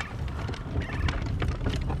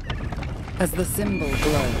 As the symbol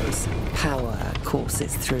glows, power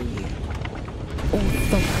courses through you.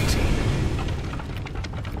 Authority.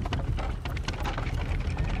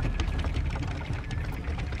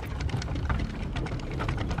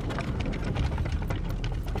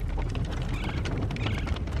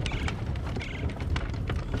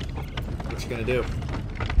 gonna do.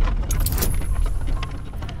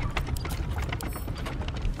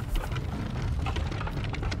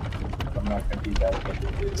 I'm not gonna be that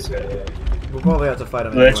good. So. We'll probably have to fight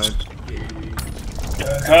him anyway.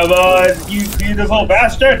 Come on, you beautiful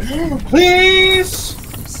bastard! Please!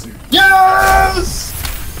 Yes!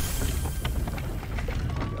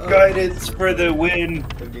 Guidance for the win.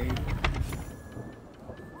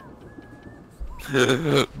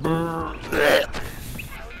 Round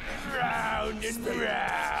and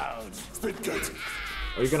round.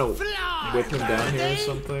 Are you gonna whip him down here or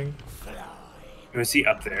something? Was he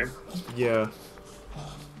up there? Yeah.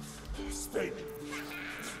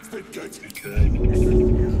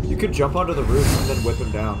 You could jump onto the roof and then whip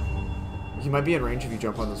him down. He might be in range if you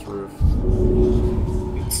jump on this roof.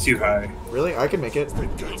 It's too high. Really? I can make it. And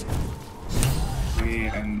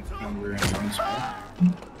we're in one spot.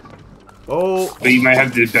 Oh! But you might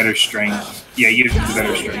have the better strength. Yeah, you have the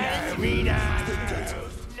better strength.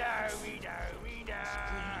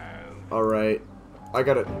 Alright. I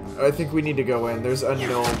gotta... I think we need to go in. There's a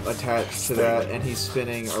gnome attached to that, and he's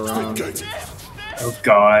spinning around. Oh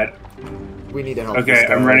god. We need to help Okay, this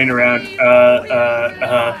guy. I'm running around.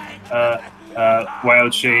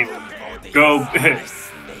 Wild shape. Go!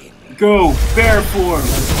 Go! Bear form!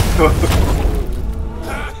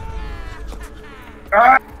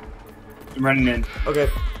 Ah! I'm running in. Okay.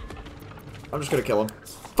 I'm just gonna kill him.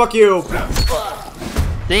 Fuck you!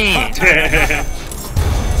 Damn!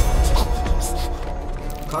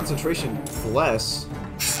 Concentration bless.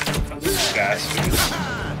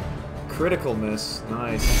 Critical miss.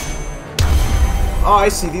 Nice. Oh, I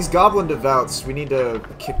see. These goblin devouts. We need to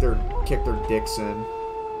kick their dicks in.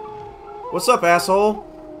 What's up, asshole?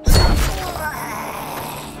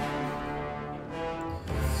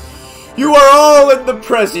 You are all in the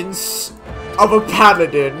presence of a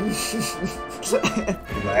paladin.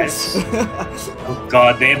 Bless. Oh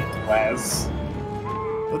god, damn bless.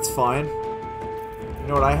 That's fine. You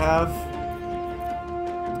know what I have?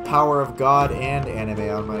 The power of God and anime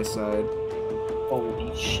on my side.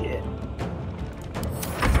 Holy shit.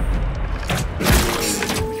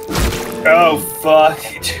 Oh fuck.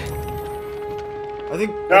 I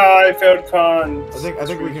think. Oh, I failed con. I think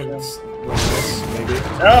we can win this, maybe.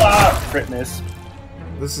 Ah, crit miss.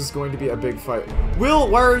 This is going to be a big fight. Will,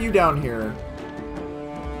 why are you down here?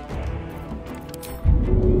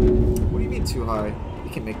 What do you mean too high?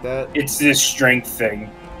 You can make that. It's this strength thing.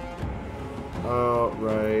 Oh,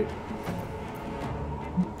 right.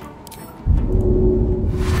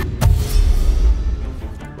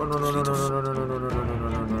 Run, run, run, run, run, run, run, run, run, run,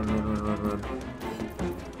 run, run, run, run, run, run.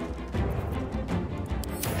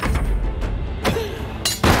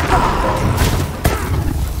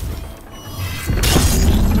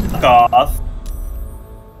 Fuck off.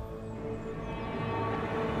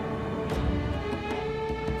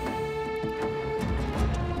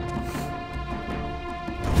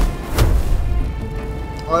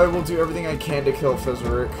 I will do everything I can to kill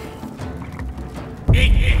Fezerick.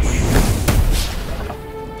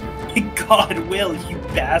 God, Will, you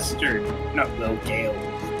bastard. Not Will, Gale.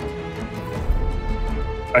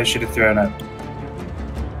 I should have thrown up.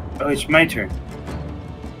 Oh, it's my turn.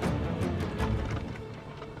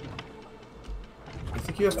 I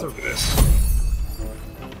think you have to... For this.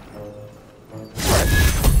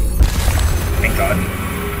 Thank God.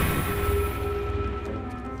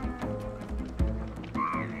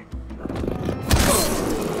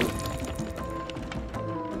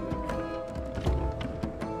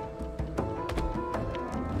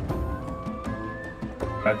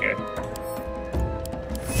 Okay.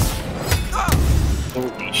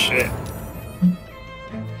 Holy shit.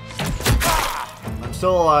 I'm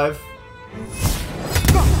still alive.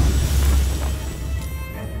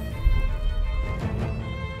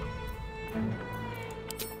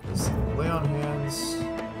 Just lay on hands.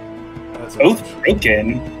 That's Oath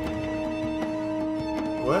broken.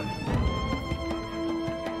 What?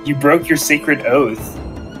 You broke your sacred oath.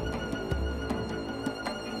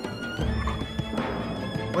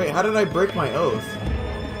 Wait, how did I break my oath?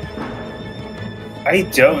 I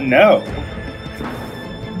don't know.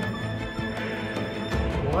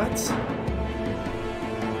 What?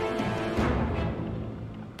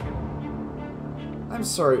 I'm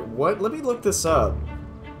sorry, what? Let me look this up.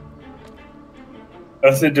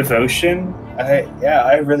 Oath of devotion?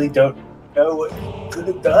 I really don't know what you could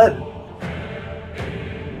have done.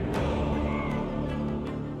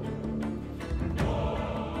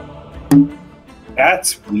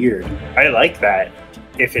 That's weird. I like that,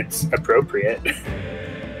 if it's appropriate.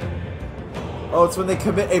 Oh, it's when they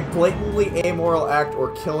commit a blatantly amoral act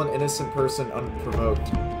or kill an innocent person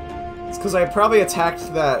unprovoked. It's because I probably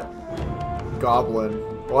attacked that goblin.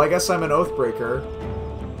 Well, I guess I'm an Oathbreaker.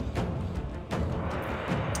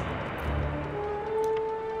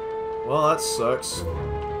 Well, that sucks.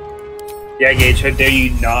 Yeah, Gage, how dare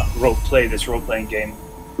you not roleplay this role-playing game?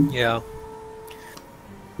 Yeah.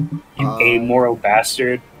 You amoral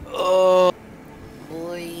bastard. Oh.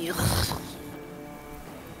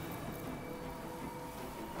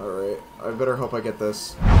 Alright, I better hope I get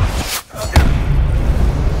this.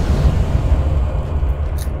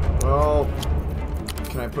 Well,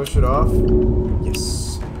 can I push it off?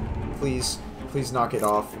 Yes. Please. Please knock it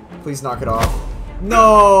off. Please knock it off.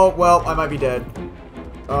 No! Well, I might be dead.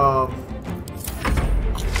 I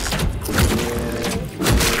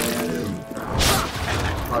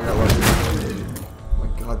got lucky. Oh my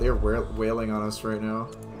god, they're wailing on us right now.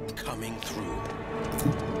 Coming through.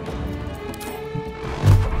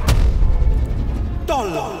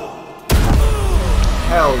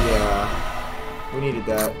 Hell yeah. We needed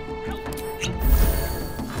that.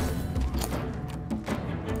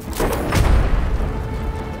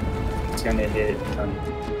 It's gonna hit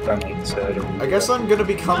Dunley, so I don't. I guess I'm gonna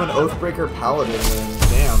become an Oathbreaker Paladin then.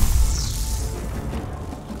 Damn.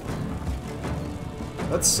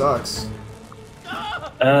 That sucks.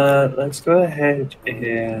 Let's go ahead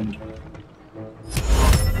and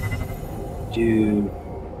do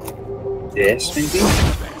this, maybe?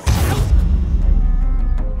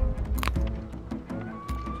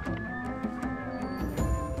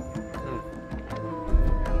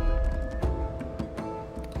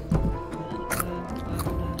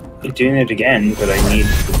 I'm doing it again, but I need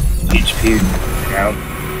HP now.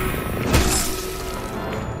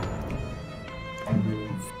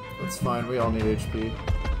 That's fine, we all need HP.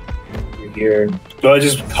 Here. Well, it's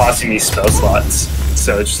just costing me spell slots,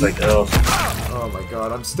 so it's just like, oh. Oh my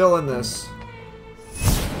god, I'm still in this.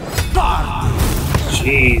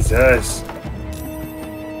 Jesus.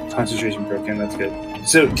 Concentration broken, that's good.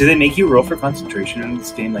 So, do they make you roll for concentration in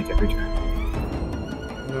this game, like, every turn?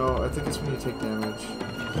 No, I think it's when you take damage.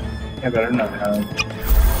 Yeah, but I don't know how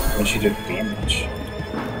much you did damage.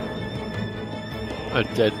 A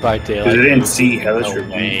Dead by Daylight. Because I didn't see Hellish No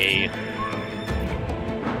Review. way.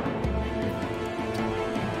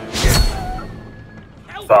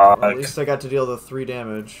 Fuck. At least I got to deal the 3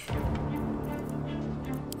 damage.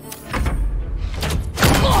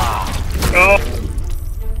 Oh!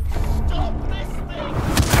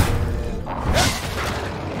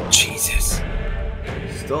 Jesus.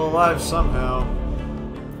 Still alive somehow.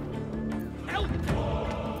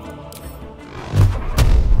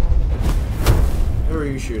 Who are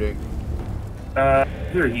you shooting?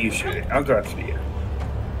 Who are you shooting? I'll go after you.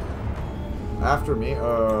 After me?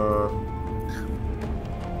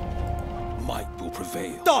 Might will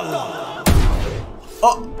prevail.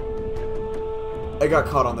 Oh! I got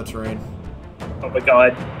caught on the train. Oh my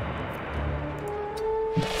god.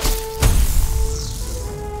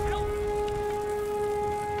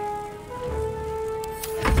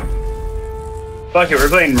 Fuck it, we're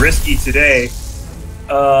playing risky today.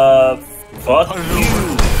 Fuck you.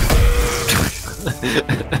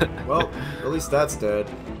 Well, at least that's dead.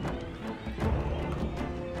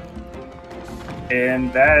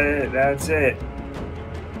 And that's it.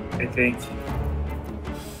 I think.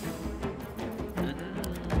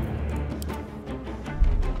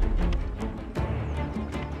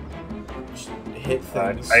 Hit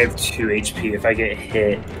things. I have 2 HP if I get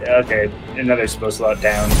hit. Okay, another spell slot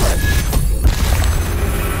down.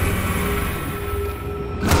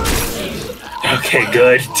 Okay,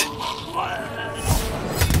 good.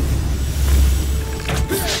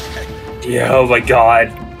 Yeah, oh my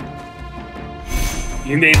god.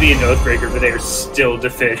 You may be an Oathbreaker, but they are still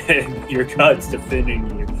defending. Your god's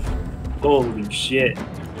defending you. Holy shit.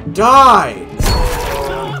 Die!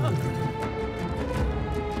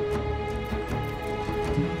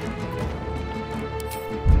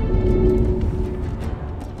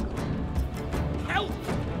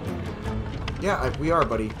 Yeah, we are,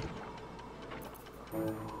 buddy.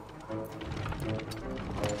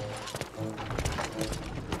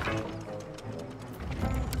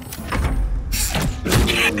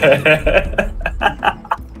 I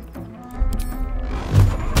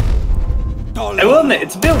will admit,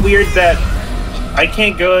 it's a bit weird that I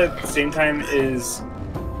can't go at the same time as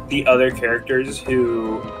the other characters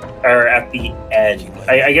who are at the end.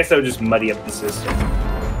 I guess that would just muddy up the system.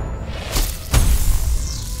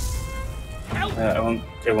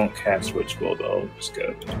 I won't cast Witchbolt, I'll just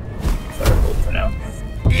go Firebolt for now.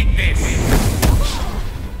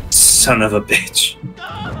 Son of a bitch.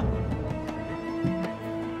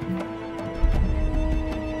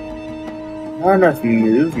 Not enough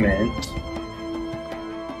movement.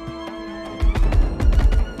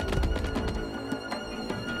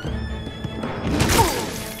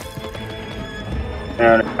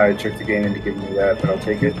 don't know how I tricked the game into giving me that, but I'll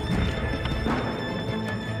take it.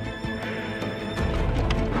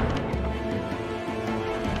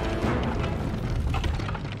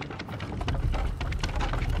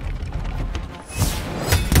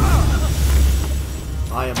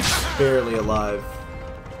 I am barely alive.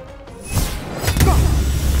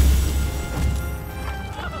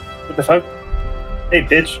 What the fuck? Hey,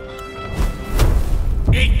 bitch.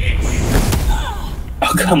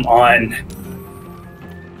 Oh, come on.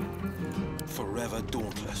 Forever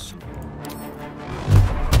dauntless.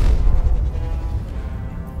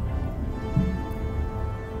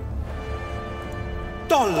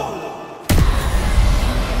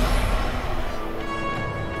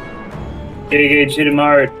 Gage, hit him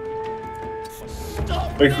hard.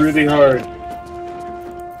 Like really hard.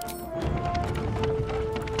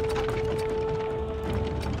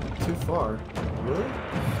 Too far. Really?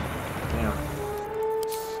 Damn.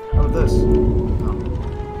 How about this? Oh.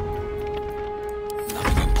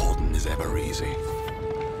 Nothing important is ever easy.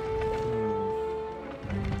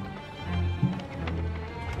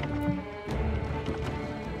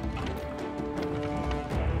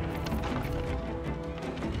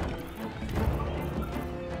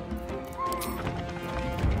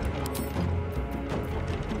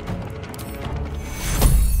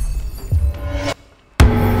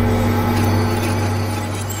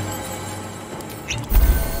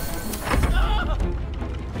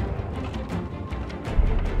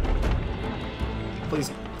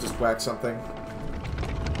 Please just whack something.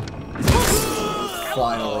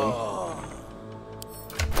 Finally.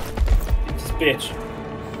 This bitch.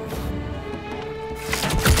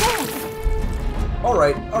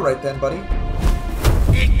 Alright then, buddy.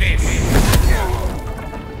 Eat this!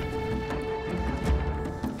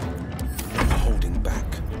 Holding back.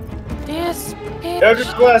 Yes.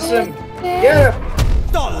 Eldritch bless him. Yeah.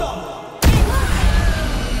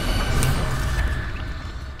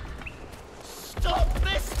 Stop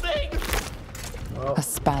this thing! Oh. A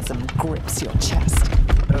spasm grips your chest.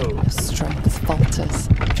 Oh. Your strength falters.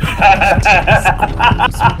 Screws within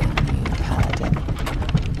you, Paladin.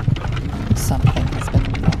 Something has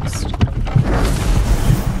been lost.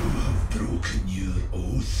 Broken your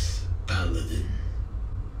oath, Paladin.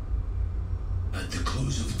 At the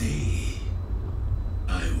close of day,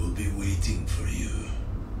 I will be waiting for you.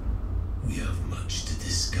 We have much to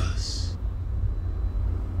discuss.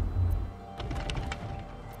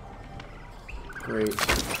 Great.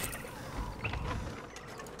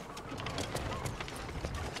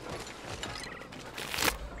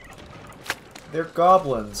 They're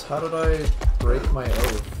goblins. How did I break my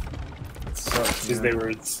oath? It sucks, Because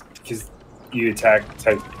man. because you attacked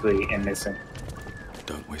technically innocent.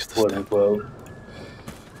 Don't waste the Quote step. unquote.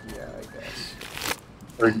 Yeah, I guess.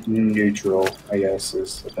 Or neutral, I guess,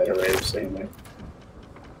 is a better way of saying it.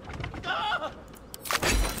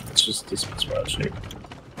 It's just this spell shape.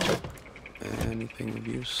 Anything of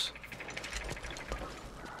use?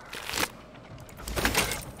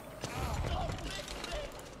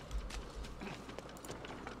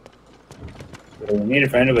 So we need to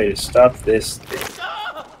find a way to stop this thing.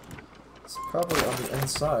 It's probably on the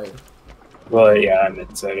inside. Well, yeah, I'm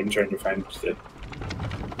inside. I'm trying to find the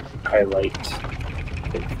highlight.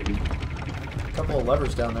 A couple of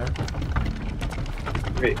levers down there.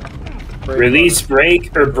 Wait. Break Release, lever.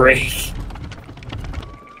 break, or break?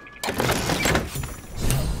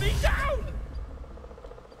 Be down!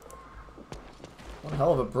 One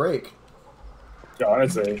hell of a break.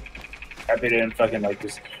 Honestly, happy to didn't fucking like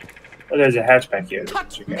this. Oh, there's a hatchback here.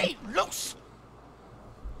 Cut me loose!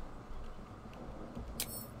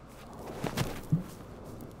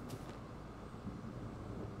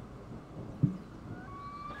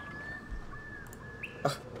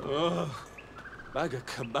 Maga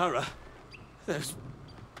Kamara. Those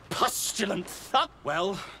pustulant thug.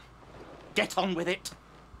 Well, get on with it.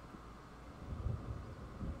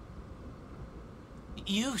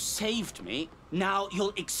 You saved me. Now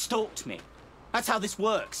you'll extort me. That's how this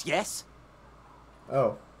works, yes?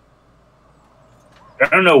 Oh. I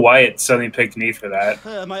don't know why it suddenly picked me for that.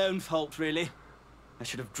 My own fault, really. I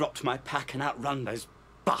should have dropped my pack and outrun those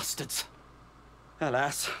bastards.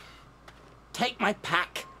 Alas. Take my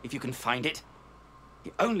pack, if you can find it.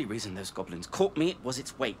 The only reason those goblins caught me was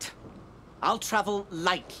its weight. I'll travel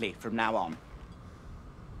lightly from now on.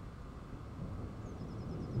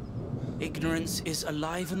 Ignorance is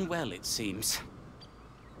alive and well, it seems.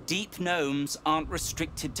 Deep gnomes aren't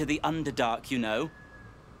restricted to the Underdark, you know.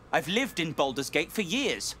 I've lived in Baldur's Gate for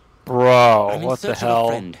years. Bro, I'm in what the search of a hell?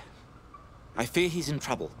 friend. I fear he's in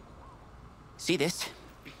trouble. See this?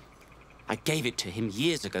 I gave it to him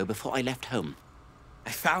years ago before I left home. A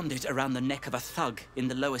found it around the neck of a thug in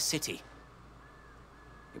the lower city.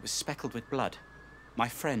 It was speckled with blood. My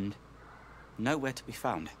friend, nowhere to be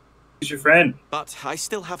found. Who's your friend? But I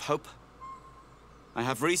still have hope. I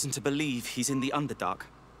have reason to believe he's in the Underdark.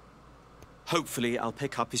 Hopefully, I'll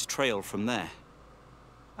pick up his trail from there.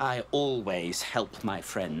 I always help my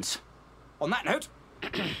friends. On that note,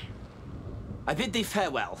 I bid thee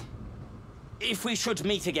farewell. If we should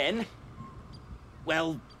meet again,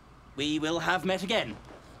 well, we will have met again.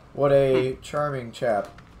 What a charming chap.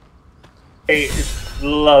 I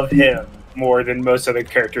love him more than most other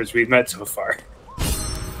characters we've met so far.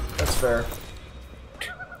 That's fair.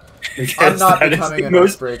 I'm not becoming an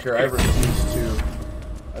Oathbreaker.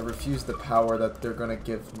 I refuse the power that they're gonna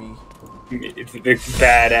give me. It's the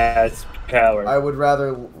badass power. I would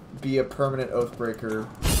rather be a permanent Oathbreaker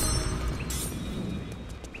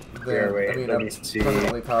than, Wait, I mean, let I'm me see.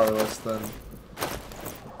 permanently powerless than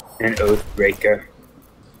An Oathbreaker.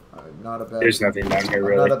 not a bad. There's nothing down here, I'm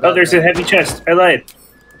really. not a bad Oh, there's guy. a heavy chest. I lied.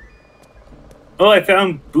 Oh, I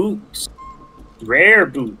found boots. Rare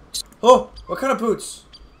boots. Oh, what kind of boots?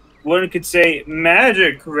 One could say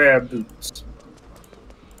magic rare boots.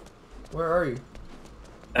 Where are you?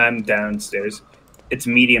 I'm downstairs. It's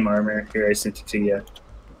medium armor. Here, I sent it to you.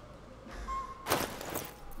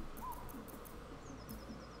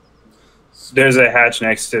 There's a hatch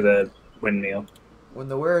next to the windmill. When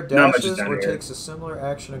the wearer Not much dashes down or here. takes a similar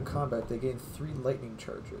action in combat, they gain 3 lightning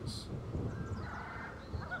charges.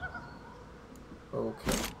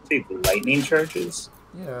 Okay. Say lightning charges?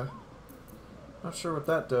 Yeah. Not sure what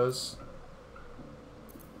that does.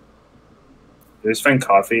 Did I just find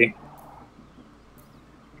coffee?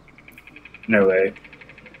 No way.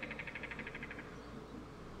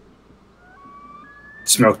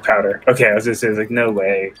 Smoke powder. Okay, I was gonna say, like, no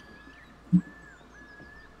way.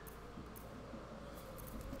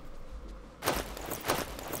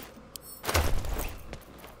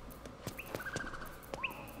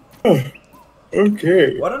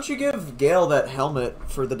 Okay. Why don't you give Gale that helmet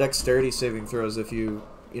for the dexterity saving throws if you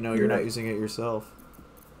know you're not using it yourself?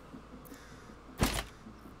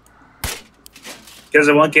 Because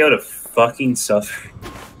I want Gale to fucking suffer.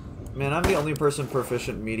 Man, I'm the only person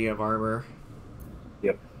proficient in medium armor.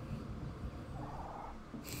 Yep.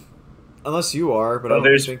 Unless you are, but I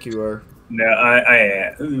don't think you are. No,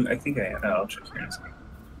 I am. I think I am. Oh, I'll check here in a second.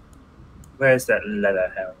 Where's that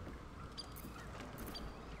leather helmet?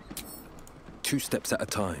 2 steps at a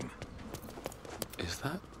time. Is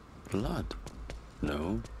that blood?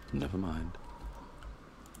 No, never mind.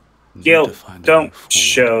 Gil, don't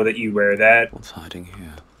show that you wear that. What's hiding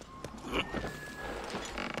here?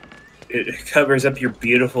 It covers up your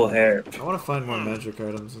beautiful hair. I want to find more magic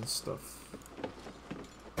items and stuff.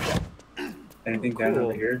 Anything down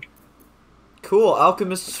over here? Cool.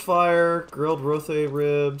 Alchemist's fire, grilled rothe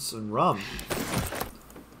ribs, and rum.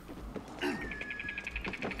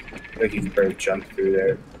 Like you can probably jump through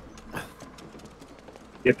there.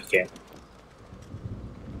 Yep, you can.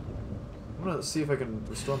 I'm gonna see if I can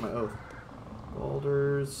restore my oath.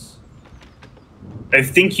 Boulders. I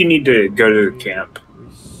think you need to go to the camp.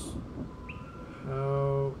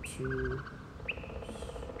 How to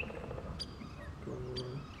restore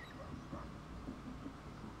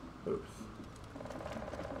oath.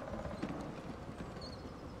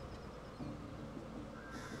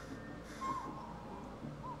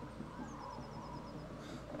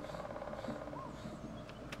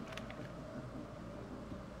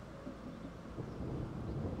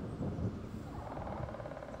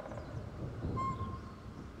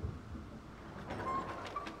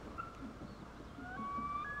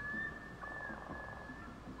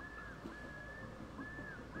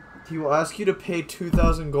 He will ask you to pay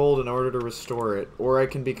 2,000 gold in order to restore it, or I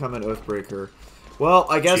can become an Oathbreaker. Well,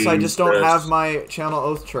 I guess I just don't have my channel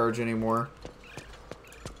oath charge anymore.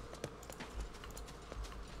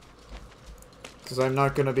 Because I'm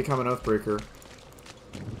not going to become an Oathbreaker.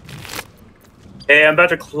 Hey, I'm about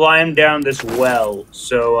to climb down this well,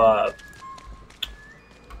 so,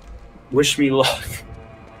 wish me luck.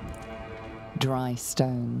 Dry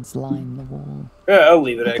stones line the wall. Yeah, I'll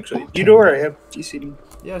leave it, actually. Do you know where I am? Do you see me?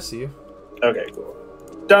 Yeah, I see you. Okay, cool.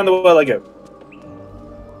 Down the well I go.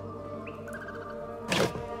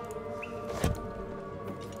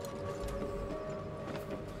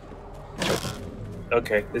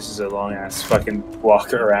 Okay, this is a long-ass fucking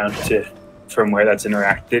walk around from where that's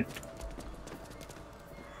interacted.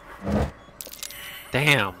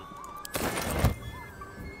 Damn.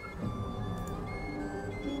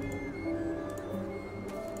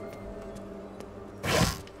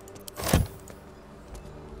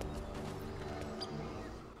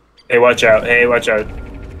 Hey, watch out. Hey, watch out.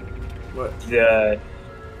 What?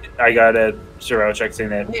 I got a survival check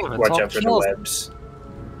saying that Damn, watch out for the webs.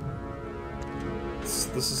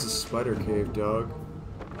 This is a spider cave, dog.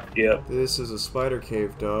 Yep. This is a spider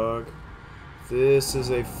cave, dog. This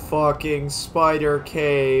is a fucking spider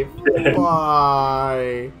cave.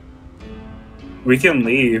 Why? We can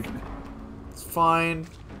leave. It's fine.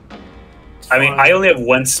 I mean, I only have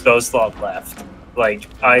one spell slot left. Like,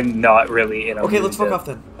 I'm not really in a Okay, mood let's fuck to- off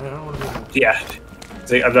then. I don't want to be. Yeah.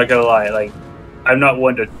 It's like, I'm not gonna lie. Like, I'm not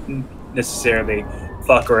one to necessarily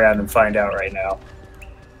fuck around and find out right now.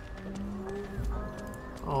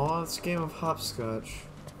 Oh, it's a game of hopscotch.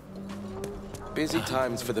 Busy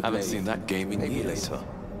times for the Haven't blade. seen that game in years. Later.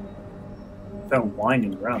 Found wine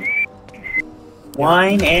and rum.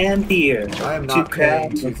 Wine and beer. I am not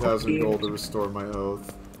paying 2,000 gold to restore my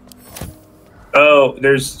oath. Oh,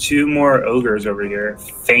 there's 2 more ogres over here.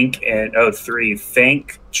 Fank and... Oh, 3.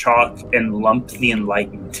 Fank, Chalk, and Lump the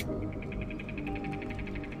Enlightened.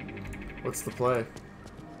 What's the play?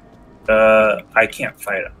 I can't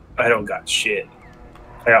fight him. I don't got shit.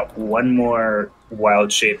 I got 1 more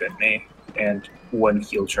wild shape in me, and 1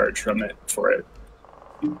 heal charge from it for it.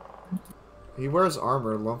 He wears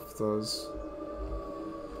armor, Lump does.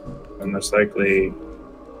 And most likely...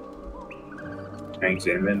 Can I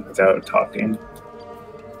examine without talking?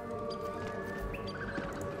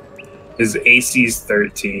 His AC's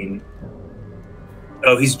 13.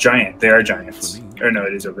 Oh, he's giant. They are giants. Or no,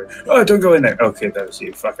 it is over. Oh, don't go in there. Okay, that was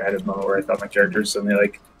you. Fuck, I had a moment where I thought my character was suddenly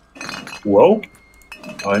like, whoa,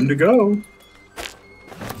 time to go.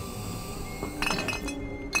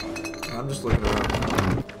 I'm just looking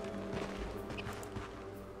around.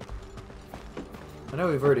 I know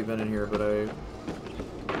we've already been in here, but I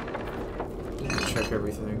need to check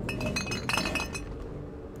everything.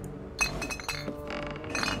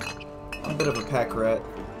 I'm a bit of a pack rat.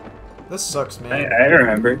 This sucks, man. I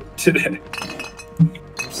remember today.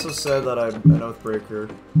 I'm so sad that I'm an Oathbreaker.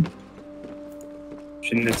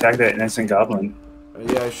 Shouldn't attack that innocent goblin.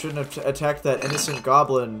 Yeah, I shouldn't have attacked that innocent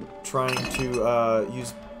goblin trying to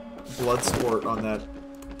use blood sport on that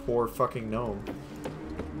poor fucking gnome.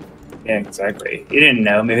 Yeah, exactly. He didn't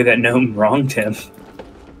know. Maybe that gnome wronged him.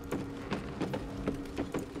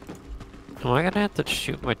 Am I gonna have to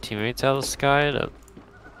shoot my teammates out of the sky to...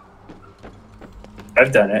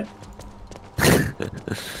 I've done it.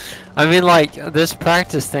 I mean, like, this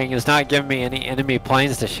practice thing is not giving me any enemy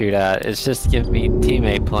planes to shoot at. It's just giving me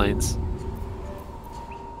teammate planes.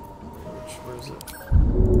 Where is it?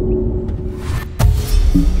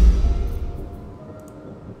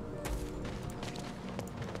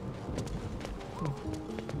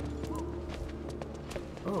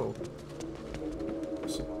 Oh.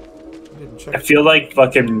 I didn't check. I feel like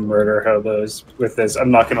fucking murder hobos with this.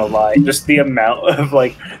 I'm not gonna lie. Just the amount of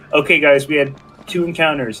like, okay, guys, we had 2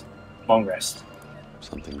 encounters. Long rest.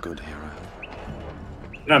 Something good here, I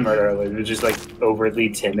hope. Not murder hobos. They're just like overly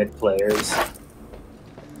timid players.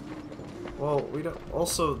 Well, we don't.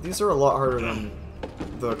 Also, these are a lot harder than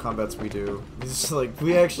the combats we do. These like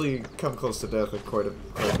we actually come close to death like quite a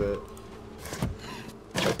bit.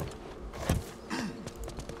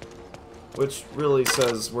 Which really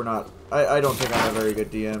says we're not... I don't think I'm a very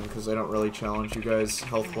good DM, because I don't really challenge you guys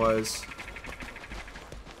health-wise.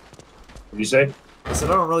 What did you say? I said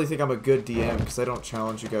I don't really think I'm a good DM, because I don't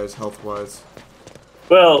challenge you guys health-wise.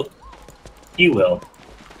 Well, you will.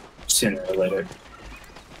 Sooner or later.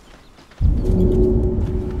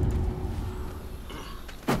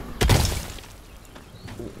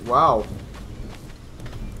 Wow.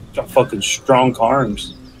 Got fucking strong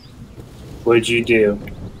arms. What'd you do?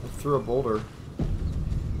 I threw a boulder.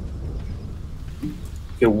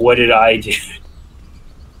 Okay, what did I do?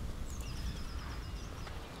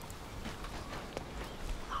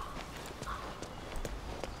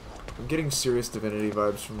 I'm getting serious Divinity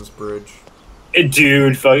vibes from this bridge.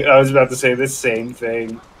 Dude, fuck, I was about to say the same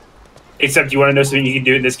thing. Except you want to know something you can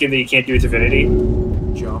do in this game that you can't do with Divinity?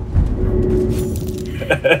 Jump.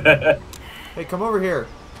 Hey, come over here.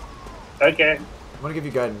 Okay. I'm gonna give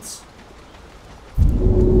you guidance.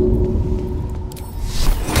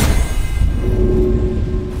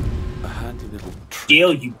 A handy little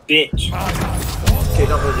Gale, you bitch. Okay,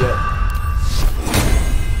 don't move yet.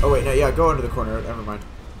 Oh wait, no, yeah, go into the corner. Never mind.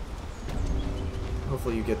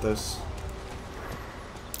 Hopefully you get this.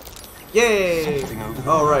 Yay!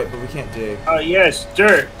 Oh right, but we can't dig. Oh yes,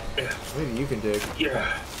 dirt. Maybe you can dig.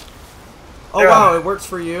 Yeah. Oh wow, it works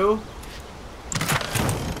for you.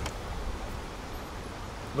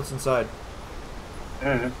 What's inside? I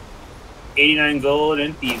don't know. 89 gold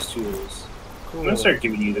and thieves tools. Cool. I'm gonna start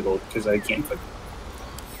giving you the gold because I can't fucking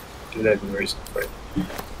do that in reason for it.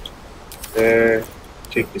 There.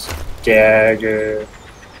 Take this dagger.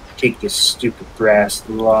 Take this stupid brass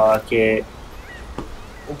locket.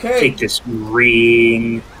 Okay. Take this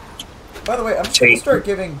ring. By the way, I'm just gonna start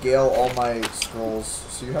giving Gale all my scrolls,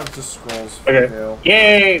 so you have just scrolls for Gale.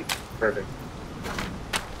 Yay! Perfect.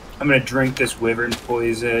 I'm gonna drink this wyvern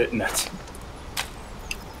poison. Nuts.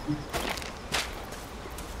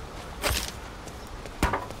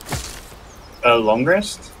 Long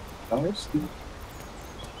rest? Long rest?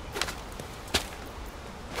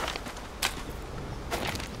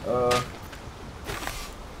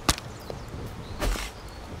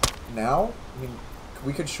 Now? I mean,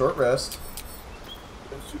 we could short rest.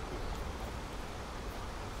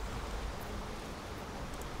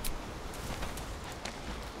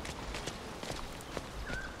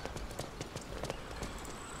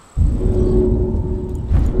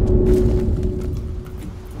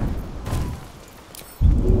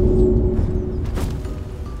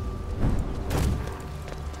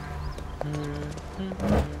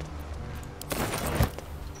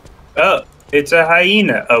 Oh, it's a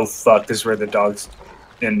hyena. Oh, fuck. This is where the dogs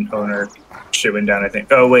and owner shit went down, I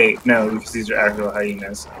think. Oh, wait. No, because these are actual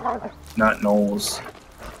hyenas, not gnolls.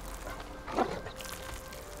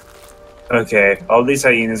 Okay, all these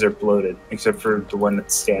hyenas are bloated, except for the one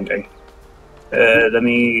that's standing. Let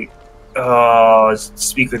me... Oh,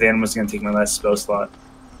 speak with animals is going to take my last spell slot.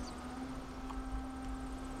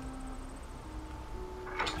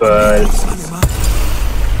 But...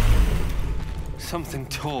 Something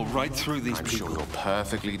tore right through these people. Sure you're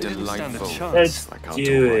perfectly delightful. Let's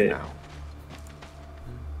do it. Right now.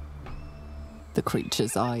 The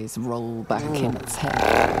creature's eyes roll back in its head,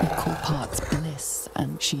 equal parts bliss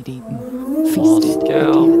and she'd eaten. Feasted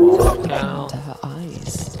into her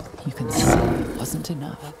eyes. You can see it wasn't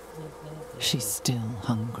enough. She's still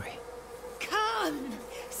hungry. Come,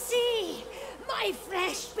 see, my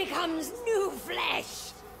flesh becomes new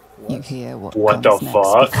flesh. You hear what the comes next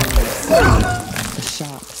fuck? The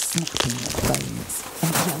sharp snapping of bones and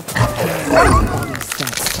the body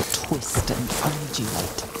starts to twist and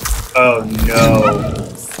undulate. Oh no.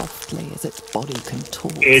 Softly as its body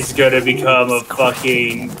contorts. It's gonna become a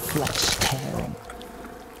fucking... Flesh tearing.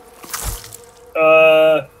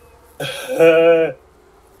 I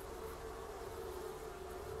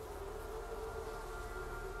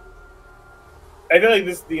feel like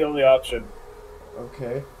this is the only option.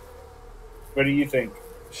 Okay. What do you think?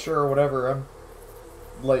 Sure, whatever.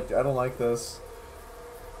 I don't like this.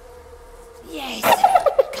 Yes,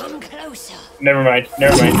 come closer. Never mind.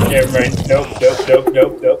 Nope.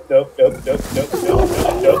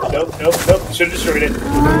 Should have destroyed it.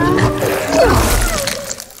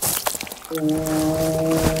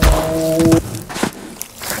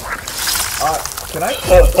 Can I?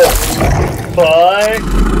 Fuck.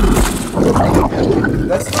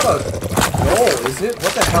 That's not a gnoll, is it?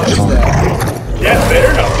 What the hell is that? Yeah,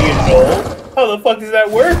 better not be a gnoll. How the fuck does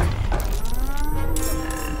that work?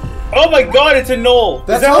 Oh my god, it's a gnoll!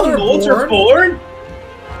 That's is that how how gnolls they're are born?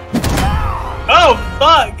 Oh,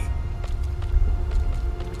 fuck!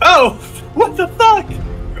 Oh, what the fuck?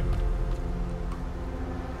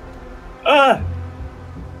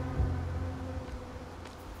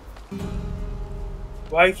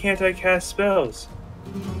 Why can't I cast spells?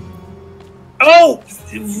 Oh!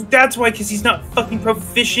 That's why, because he's not fucking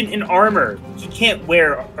proficient in armor. He can't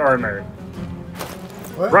wear armor.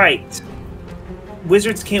 What? Right.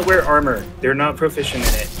 Wizards can't wear armor. They're not proficient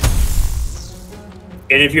in it.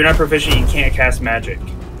 And if you're not proficient, you can't cast magic.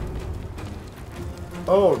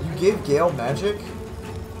 Oh, you gave Gale magic?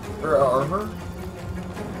 Or armor?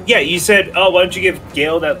 Yeah, you said, oh, why don't you give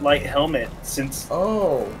Gale that light helmet since...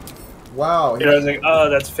 Oh. Wow. And I was like, oh,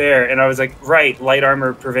 that's fair. And I was like, right, light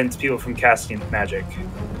armor prevents people from casting magic.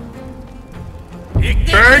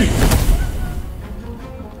 Burn!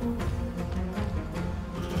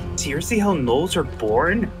 Seriously, how gnolls are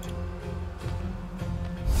born?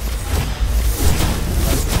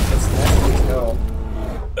 That's nasty as hell.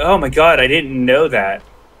 Oh my god, I didn't know that.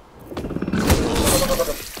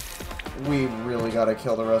 We really gotta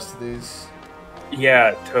kill the rest of these.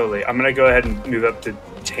 Yeah, totally. I'm gonna go ahead and move up to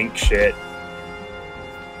tank shit.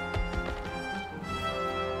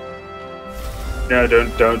 No,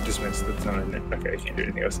 don't dismiss. That's not in it. Okay, I can't do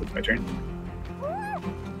anything else. That's my turn.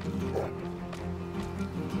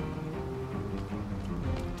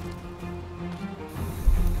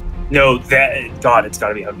 No, that... God, it's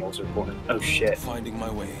gotta be how gnolls are born. Oh, shit. Finding my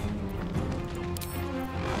way.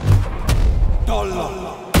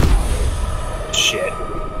 Shit.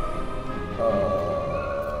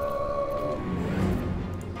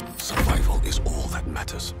 Survival is all that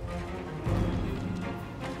matters.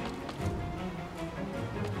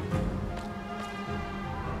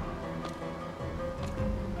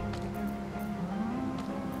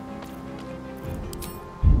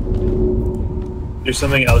 There's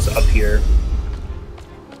something else up here.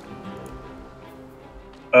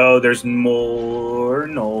 Oh, there's more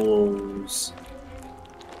gnolls.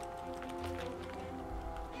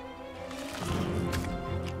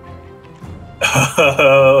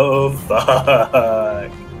 Oh, fuck.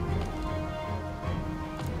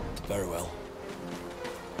 Very well.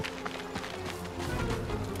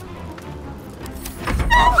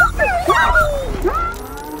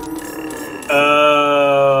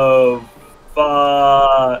 Oh,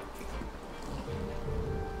 fuck.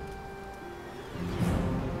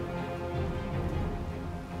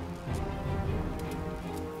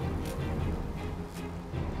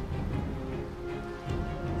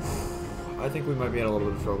 I think we might be in a little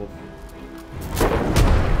bit of trouble.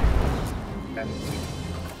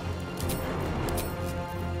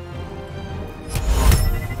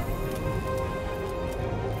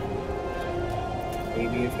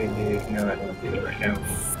 Maybe if I do. No, I don't do it right now.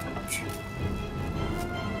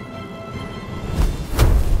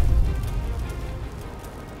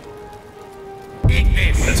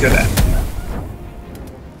 Let's go that.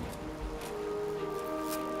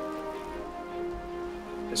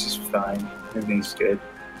 This is fine. Everything's good.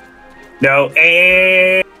 No,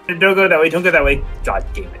 hey, don't go that way. Don't go that way. God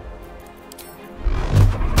damn it.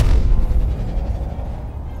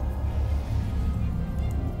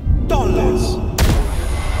 Dollars.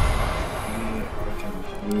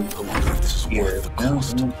 I wonder if this is worth the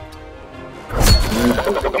cost.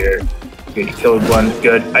 Over here. Good, you killed one.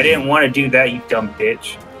 Good. I didn't want to do that, you dumb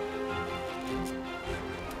bitch.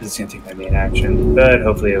 This is gonna take my main action, but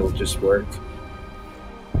hopefully it will just work.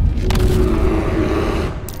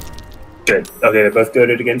 Good. Okay, they both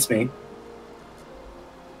goaded against me.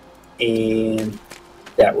 And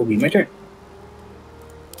that will be my turn.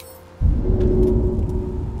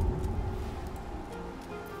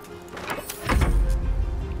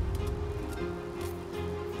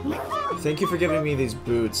 Thank you for giving me these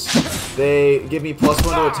boots. They give me +1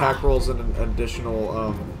 to attack rolls and an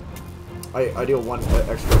additional, I deal 1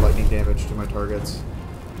 extra lightning damage to my targets.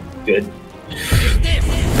 Good.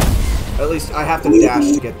 At least I have to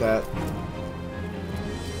dash to get that.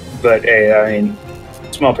 But hey, I mean,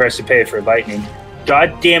 small price to pay for lightning.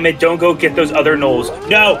 God damn it, don't go get those other gnolls.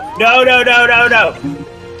 No! No, no, no, no, no!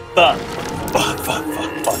 Fuck. Fuck, fuck,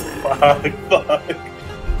 fuck, fuck, fuck, fuck.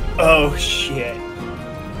 Oh, shit.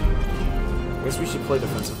 I guess we should play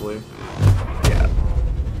defensively. Yeah.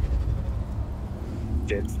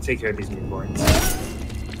 Good. Take care of these newborns.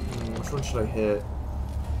 Which one should I hit?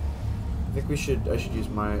 I think I should use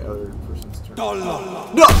my other person's turn.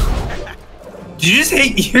 No! Did you just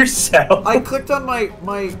hit yourself? I clicked on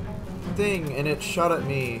my thing and it shot at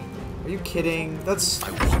me. Are you kidding? That's...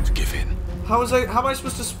 I won't give in. How am I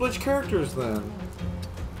supposed to switch characters then?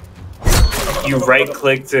 You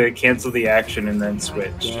right-click to cancel the action and then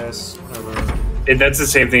switch. Yes, whatever. And that's the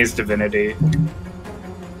same thing as Divinity.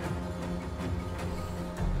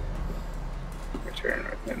 Return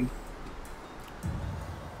with him.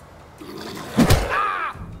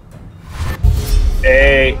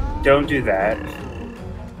 Hey, don't do that.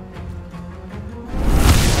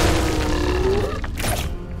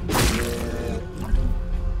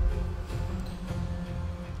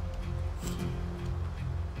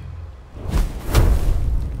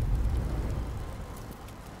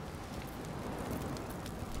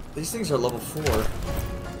 These things are level 4.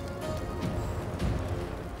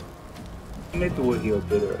 Made the wood heal a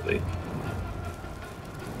bit early.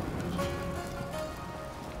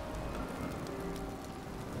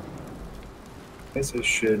 I guess I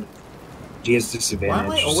should. He has disadvantage.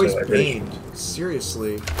 Why am I always so pained?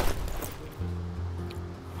 Seriously.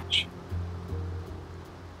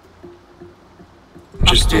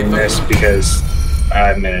 Just doing this because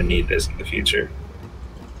I'm gonna need this in the future.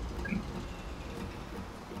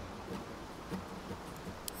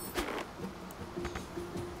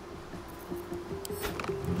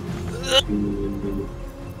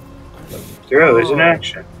 Throw is an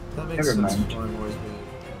action. That makes Never sense mind. for I'm always being.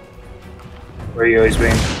 Where are you always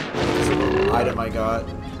being? It's a little item I got.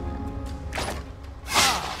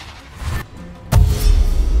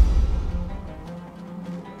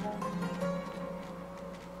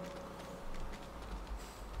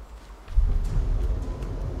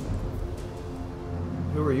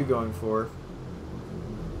 Who are you going for?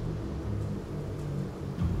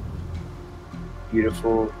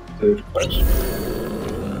 Beautiful, good question.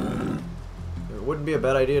 It wouldn't be a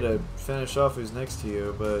bad idea to finish off who's next to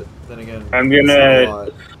you, but then again, I'm gonna.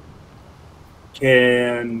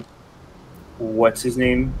 Can what's his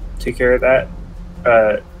name take care of that?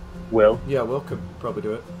 Will. Yeah, Will could probably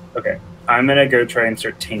do it. Okay, I'm gonna go try and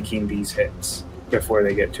start tanking these hits before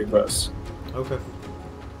they get too close. Okay.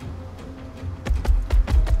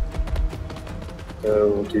 So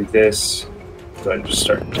we'll do this. Go ahead and just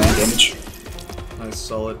start doing damage. Nice,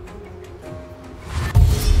 solid.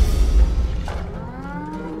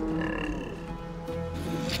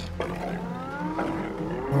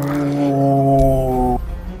 Ooh.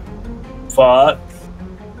 Fuck.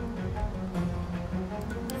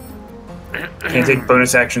 Can't take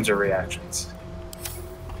bonus actions or reactions.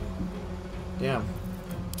 Damn.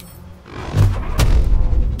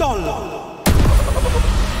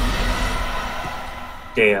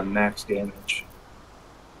 Damn, max damage.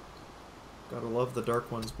 Gotta love the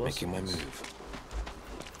Dark One's blessings. Making my move.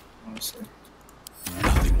 Honestly.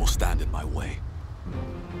 Nothing will stand in my way.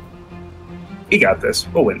 You got this.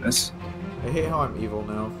 We'll win this. I hate how I'm evil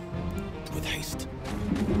now. With haste.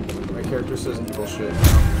 My character says evil shit.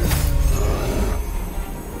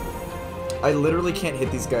 I literally can't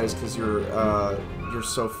hit these guys because you're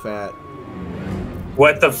so fat.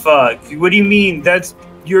 What the fuck? What do you mean?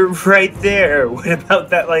 You're right there. What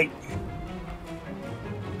about that, like,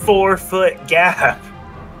 4-foot gap?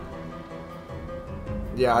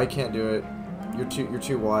 Yeah, I can't do it. You're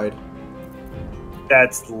too wide.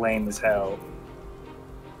 That's lame as hell.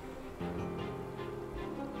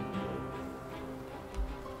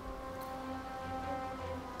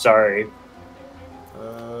 Sorry.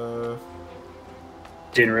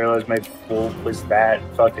 Didn't realize my wolf was that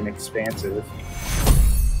fucking expansive.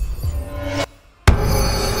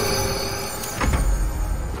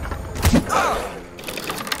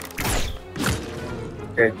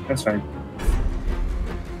 Okay, that's fine.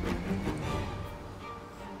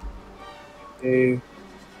 Okay.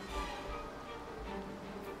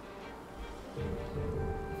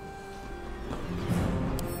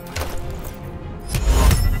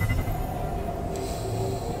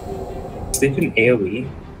 Sleep in AoE.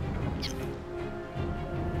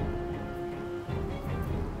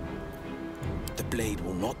 The blade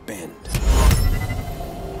will not bend.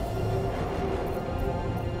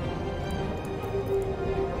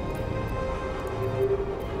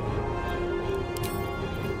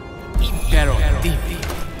 Impero Divi.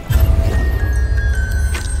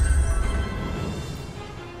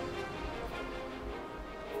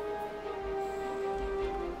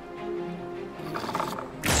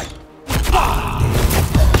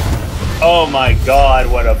 Oh my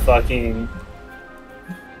god, what a fucking...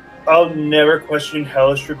 I'll never question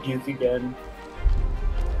Hellish Rebuke again.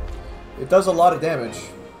 It does a lot of damage.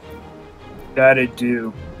 That it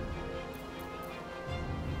do.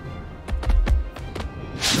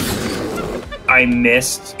 I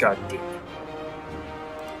missed. God damn.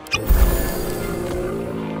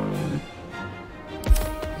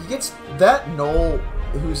 He gets... That Knoll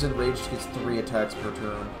who's enraged gets 3 attacks per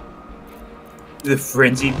turn. The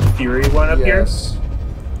Frenzied Fury one up here? Yes.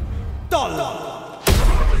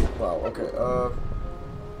 Wow, okay,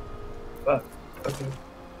 Fuck. Okay.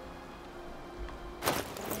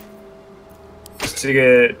 Just to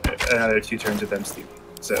get another 2 turns of them sleeping.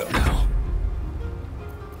 So.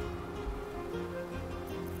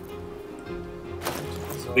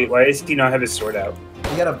 Wait, why does he not have his sword out?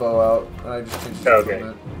 He got a bow out, and I just changed Oh, his okay.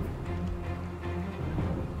 equipment.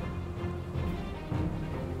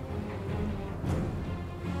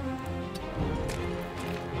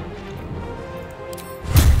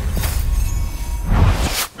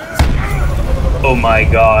 Oh my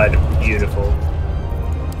god, beautiful.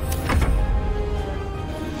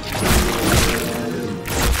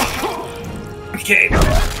 Okay.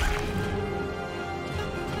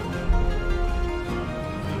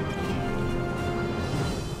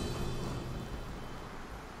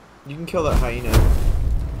 You can kill that hyena.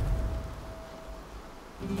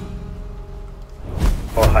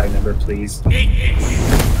 Oh, high number, please.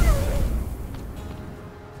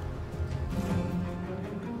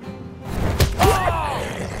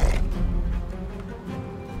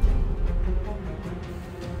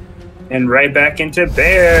 And right back into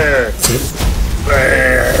bear.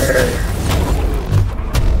 Bear.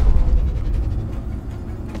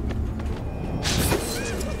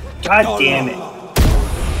 God damn it.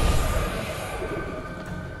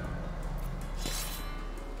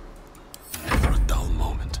 Never a dull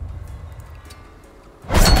moment.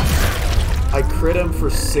 I crit him for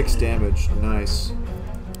 6 damage. Nice.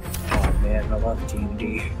 Oh man, I love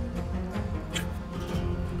D&D.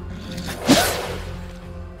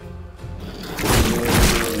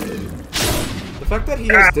 The fact that he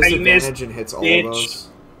has disadvantage and hits all of those.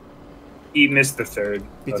 He missed the 3rd.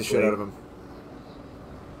 Beat the shit out of him.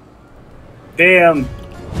 Damn.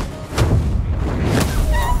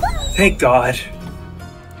 Thank God.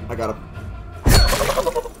 I got him.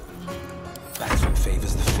 That's what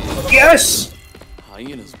favors the field. Yes!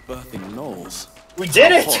 Hyenas birthing gnolls. We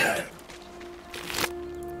did it!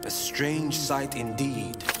 A strange sight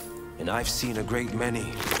indeed, and I've seen a great many.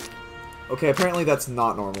 Okay, apparently that's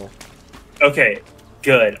not normal. Okay,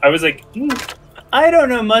 good. I was like, I don't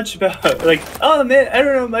know much about, like, oh man, I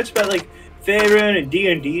don't know much about, like, Faerun and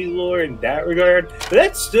D&D lore in that regard, but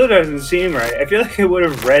that still doesn't seem right. I feel like I would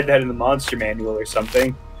have read that in the monster manual or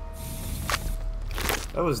something.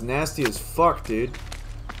 That was nasty as fuck, dude.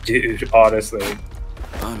 Dude, honestly.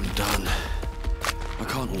 I'm done. I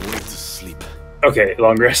can't wait to sleep. Okay,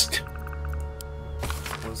 long rest.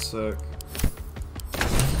 1 sec.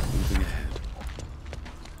 Moving ahead.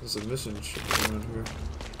 There's a mission shit going on here.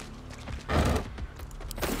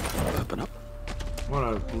 Open up. I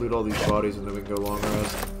wanna loot all these bodies and then we can go long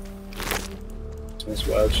rest. That's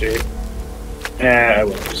wild shape. I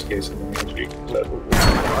won't just case of the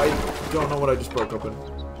I don't know what I just broke open.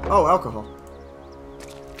 Oh, alcohol.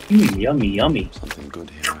 Yummy, yummy. Something good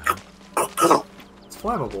here. It's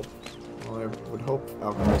flammable. Well, I would hope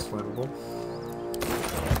alcohol is flammable.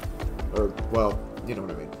 Or, well, you know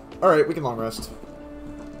what I mean. Alright, we can long rest.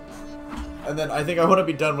 And then I think I want to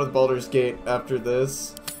be done with Baldur's Gate after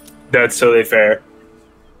this. That's totally fair.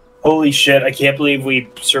 Holy shit, I can't believe we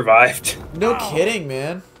survived. No kidding,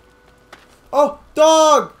 man. Oh,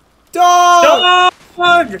 dog! Dog!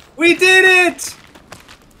 Dog! We did it!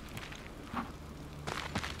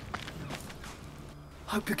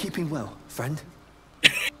 Hope you're keeping well, friend.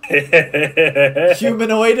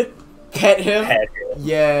 Humanoid? Pet him? Pet him.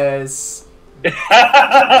 Yes.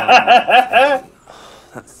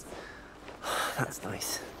 That's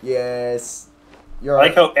nice. Yes. I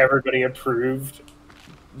like how everybody approved.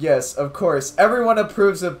 Yes, of course. Everyone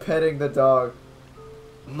approves of petting the dog.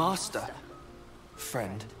 Master.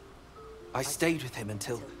 Friend. I stayed with him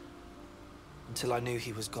until I knew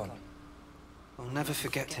he was gone. I'll never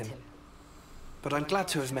forget him. But I'm glad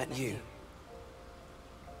to have met you.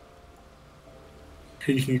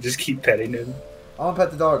 You just keep petting him. I want to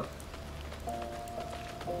pet the dog.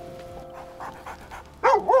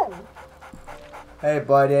 Hey,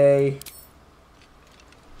 buddy.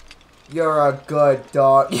 You're a good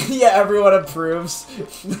dog. Yeah, everyone approves.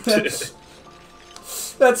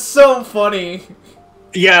 That's so funny.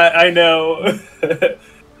 Yeah, I know.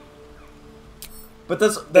 But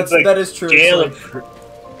like, that is true. Gale like,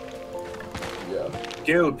 yeah.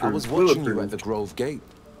 Gale approved. I was watching you at the Grove Gate.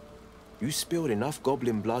 You spilled enough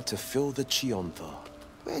goblin blood to fill the Chiontha.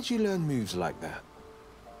 Where'd you learn moves like that?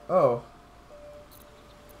 Oh.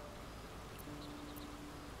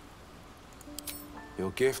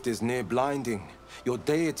 Your gift is near blinding. Your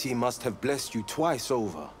deity must have blessed you twice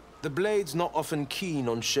over. The Blade's not often keen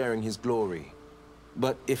on sharing his glory.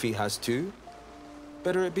 But if he has to,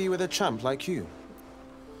 better it be with a champ like you.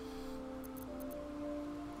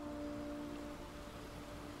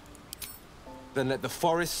 Then let the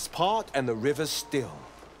forests part and the rivers still.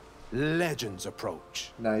 Legends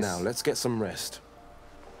approach. Nice. Now, let's get some rest.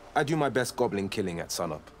 I do my best goblin killing at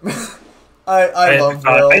sunup. I love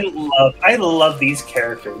Will. I love these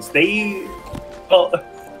characters. They... Well,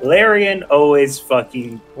 Larian always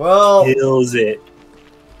fucking kills it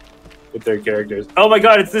with their characters. Oh my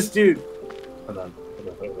god, it's this dude! Hold on.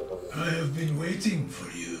 I have been waiting for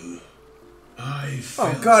you. I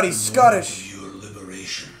oh god, he's Scottish. Your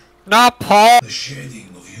liberation. Not Paul. The shedding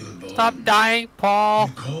of your bond. Stop dying, Paul.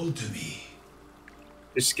 You called to me.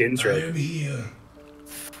 His skin's red. I am here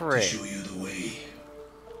Frick. to show you the way.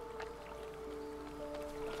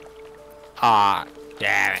 Ah,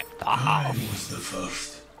 damn it, Paul. I was the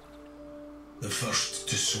first. The first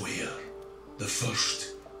to swear. The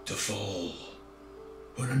first to fall.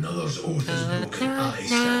 When another's oath is broken, I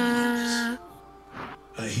stand witness.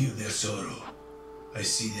 I hear their sorrow. I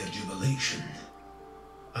see their jubilation.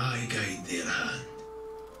 I guide their hand.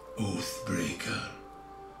 Oathbreaker.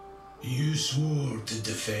 You swore to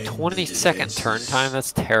defend 20-second turn time?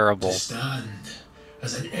 That's terrible. To stand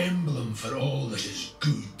as an emblem for all that is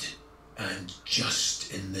good and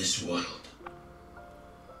just in this world.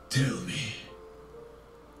 Tell me,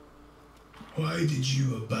 why did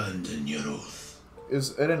you abandon your oath?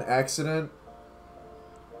 Is it an accident?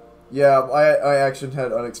 Yeah, I actually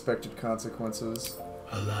had unexpected consequences.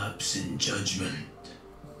 A lapse in judgment.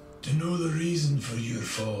 To know the reason for your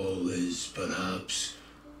fall is perhaps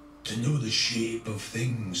to know the shape of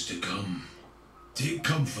things to come. Take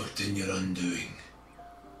comfort in your undoing.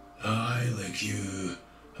 I, like you,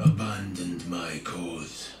 abandoned my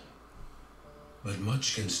cause. But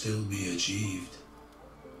much can still be achieved.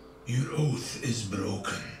 Your oath is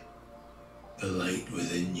broken. The light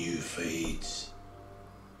within you fades.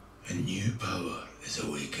 A new power is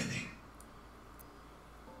awakening.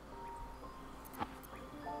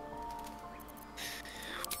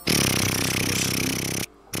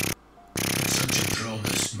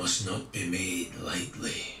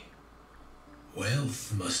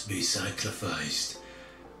 health must be sacrificed,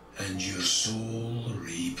 and your soul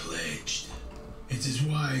repledged. It is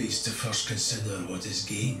wise to first consider what is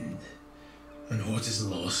gained, and what is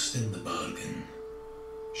lost in the bargain.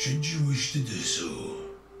 Should you wish to do so,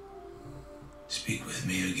 speak with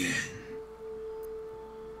me again.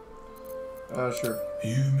 Sure.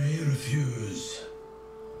 You may refuse,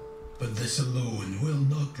 but this alone will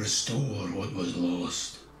not restore what was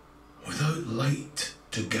lost. Without light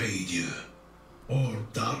to guide you, or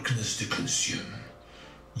darkness to consume,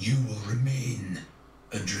 you will remain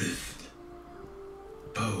adrift,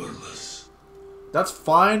 powerless. That's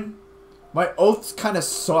fine. My oaths kind of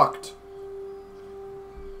sucked.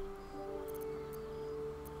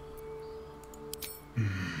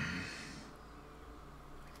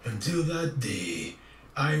 Until that day,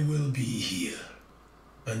 I will be here,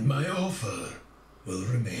 and my offer will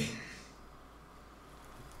remain.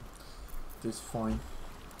 It's fine.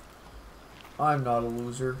 I'm not a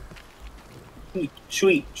loser.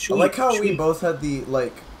 Sweet. I like how we both had the,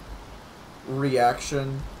 like,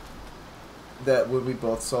 reaction that when we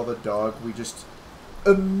both saw the dog, we just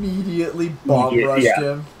immediately bomb rushed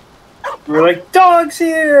him. We're like, dog's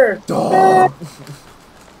here! Dog!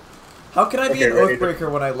 How can I be an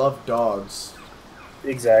Oathbreaker when I love dogs?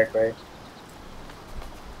 Exactly.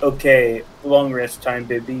 Okay, long rest time,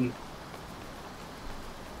 baby.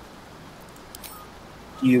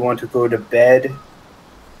 Do you want to go to bed?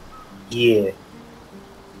 Yeah.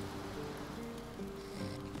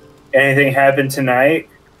 Anything happen tonight?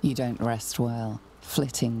 You don't rest well,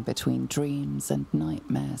 flitting between dreams and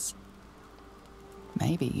nightmares.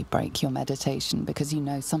 Maybe you break your meditation because you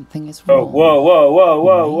know something is wrong. Oh,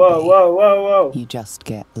 whoa. You just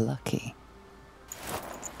get lucky.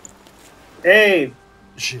 Hey,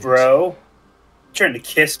 bro. Trying to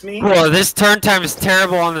kiss me? Whoa, this turn time is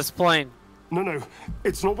terrible on this plane. No,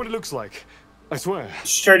 it's not what it looks like. I swear.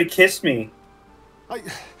 She's trying to kiss me. I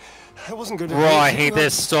wasn't going to. Bro, I hate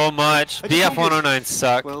this so much. BF-109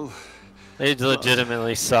 suck. Well, they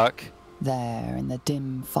legitimately suck. There, in the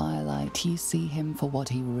dim firelight, you see him for what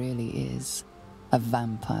he really is. A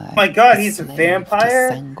vampire. My god, he's a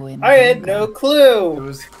vampire? I had no clue. It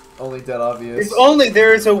was only dead obvious. If only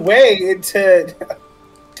there was a way to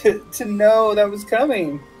know that was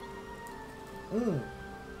coming.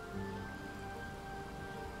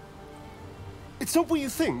 It's not what you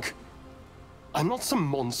think. I'm not some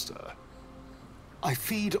monster. I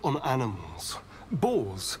feed on animals.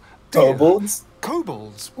 Boars. Kobolds?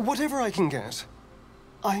 Kobolds. Whatever I can get.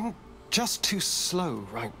 I'm just too slow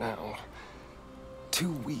right now.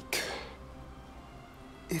 Too weak.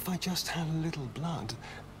 If I just had a little blood,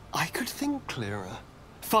 I could think clearer.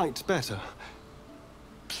 Fight better.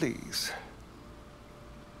 Please.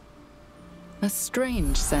 A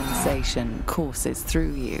strange sensation courses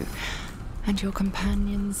through you, and your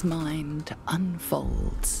companion's mind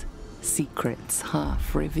unfolds, secrets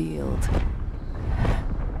half revealed.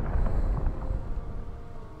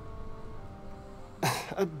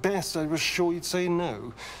 At best, I was sure you'd say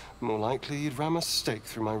no. More likely, you'd ram a stake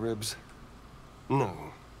through my ribs.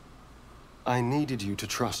 No. I needed you to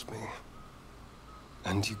trust me.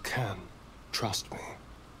 And you can trust me.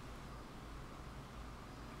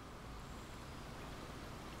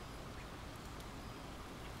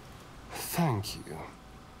 Thank you.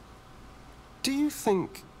 Do you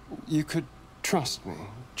think you could trust me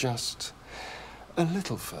just a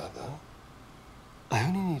little further? I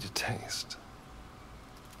only need a taste.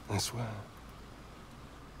 I swear.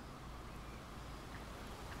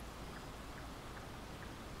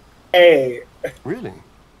 Hey. Really?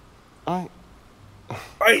 I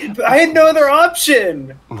had no other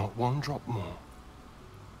option. Not one drop more.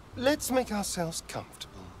 Let's make ourselves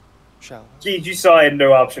comfortable, shall we? Geez, you saw I had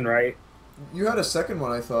no option, right? You had a second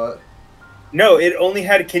one, I thought. No, it only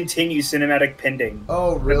had continue cinematic pending.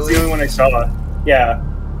 Oh, really? That's the only one I saw. Yeah.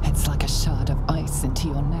 It's like a shard of ice into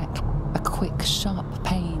your neck. A quick, sharp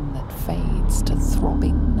pain that fades to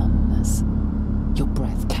throbbing numbness. Your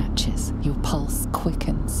breath catches, your pulse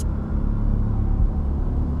quickens.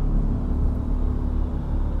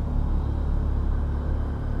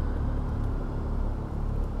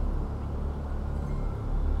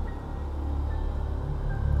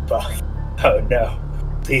 Fuck. Oh no.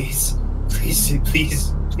 Please,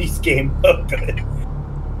 game open.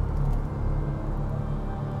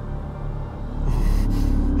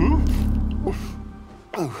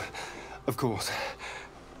 Oh, of course.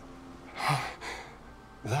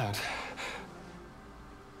 That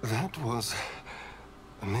was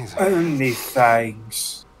amazing. Only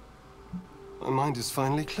thanks. My mind is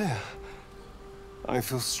finally clear. I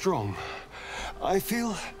feel strong. I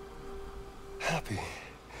feel happy.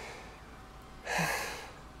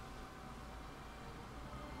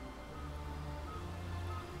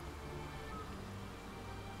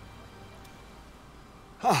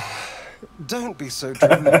 Don't be so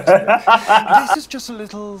dramatic. This is just a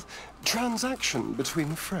little transaction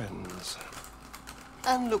between friends.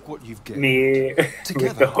 And look what you've gained. Me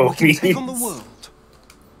Together, with the we can take on the homies. world.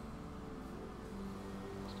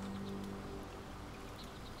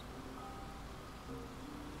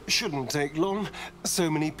 Shouldn't take long. So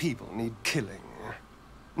many people need killing.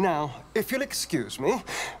 Now, if you'll excuse me,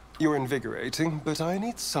 you're invigorating, but I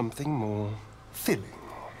need something more filling.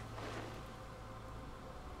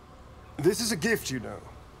 This is a gift, you know.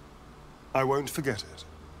 I won't forget it.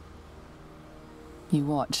 You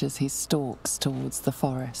watch as he stalks towards the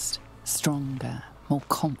forest, stronger, more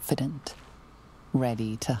confident,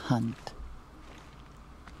 ready to hunt.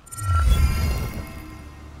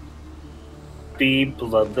 Be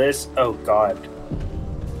bloodless? Oh god.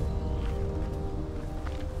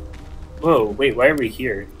 Whoa, wait, why are we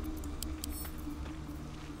here?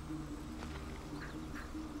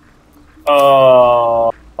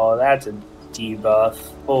 Oh, that's a debuff.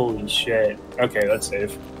 Holy shit. Okay, let's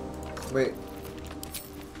save. Wait.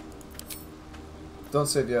 Don't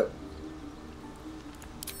save yet.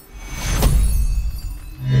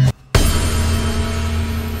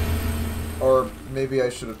 Or maybe I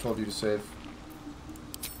should have told you to save.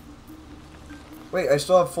 Wait, I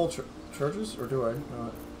still have full charges? Or do I?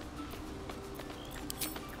 No.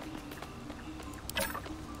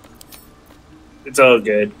 It's all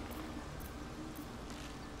good.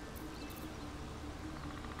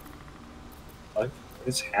 What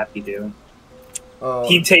is Happy doing?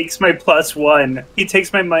 He takes my +1. He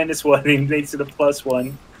takes my -1 and he makes it a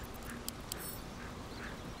 +1.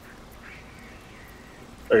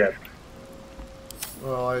 Okay.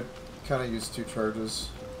 Well, I kind of used 2 charges.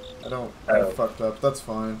 I fucked up. That's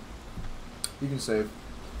fine. You can save.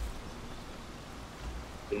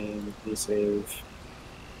 You save.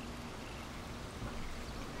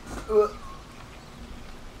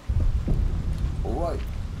 Alright.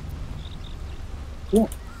 Cool.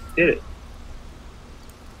 Did it.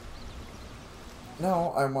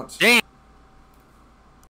 Now I want to... Damn!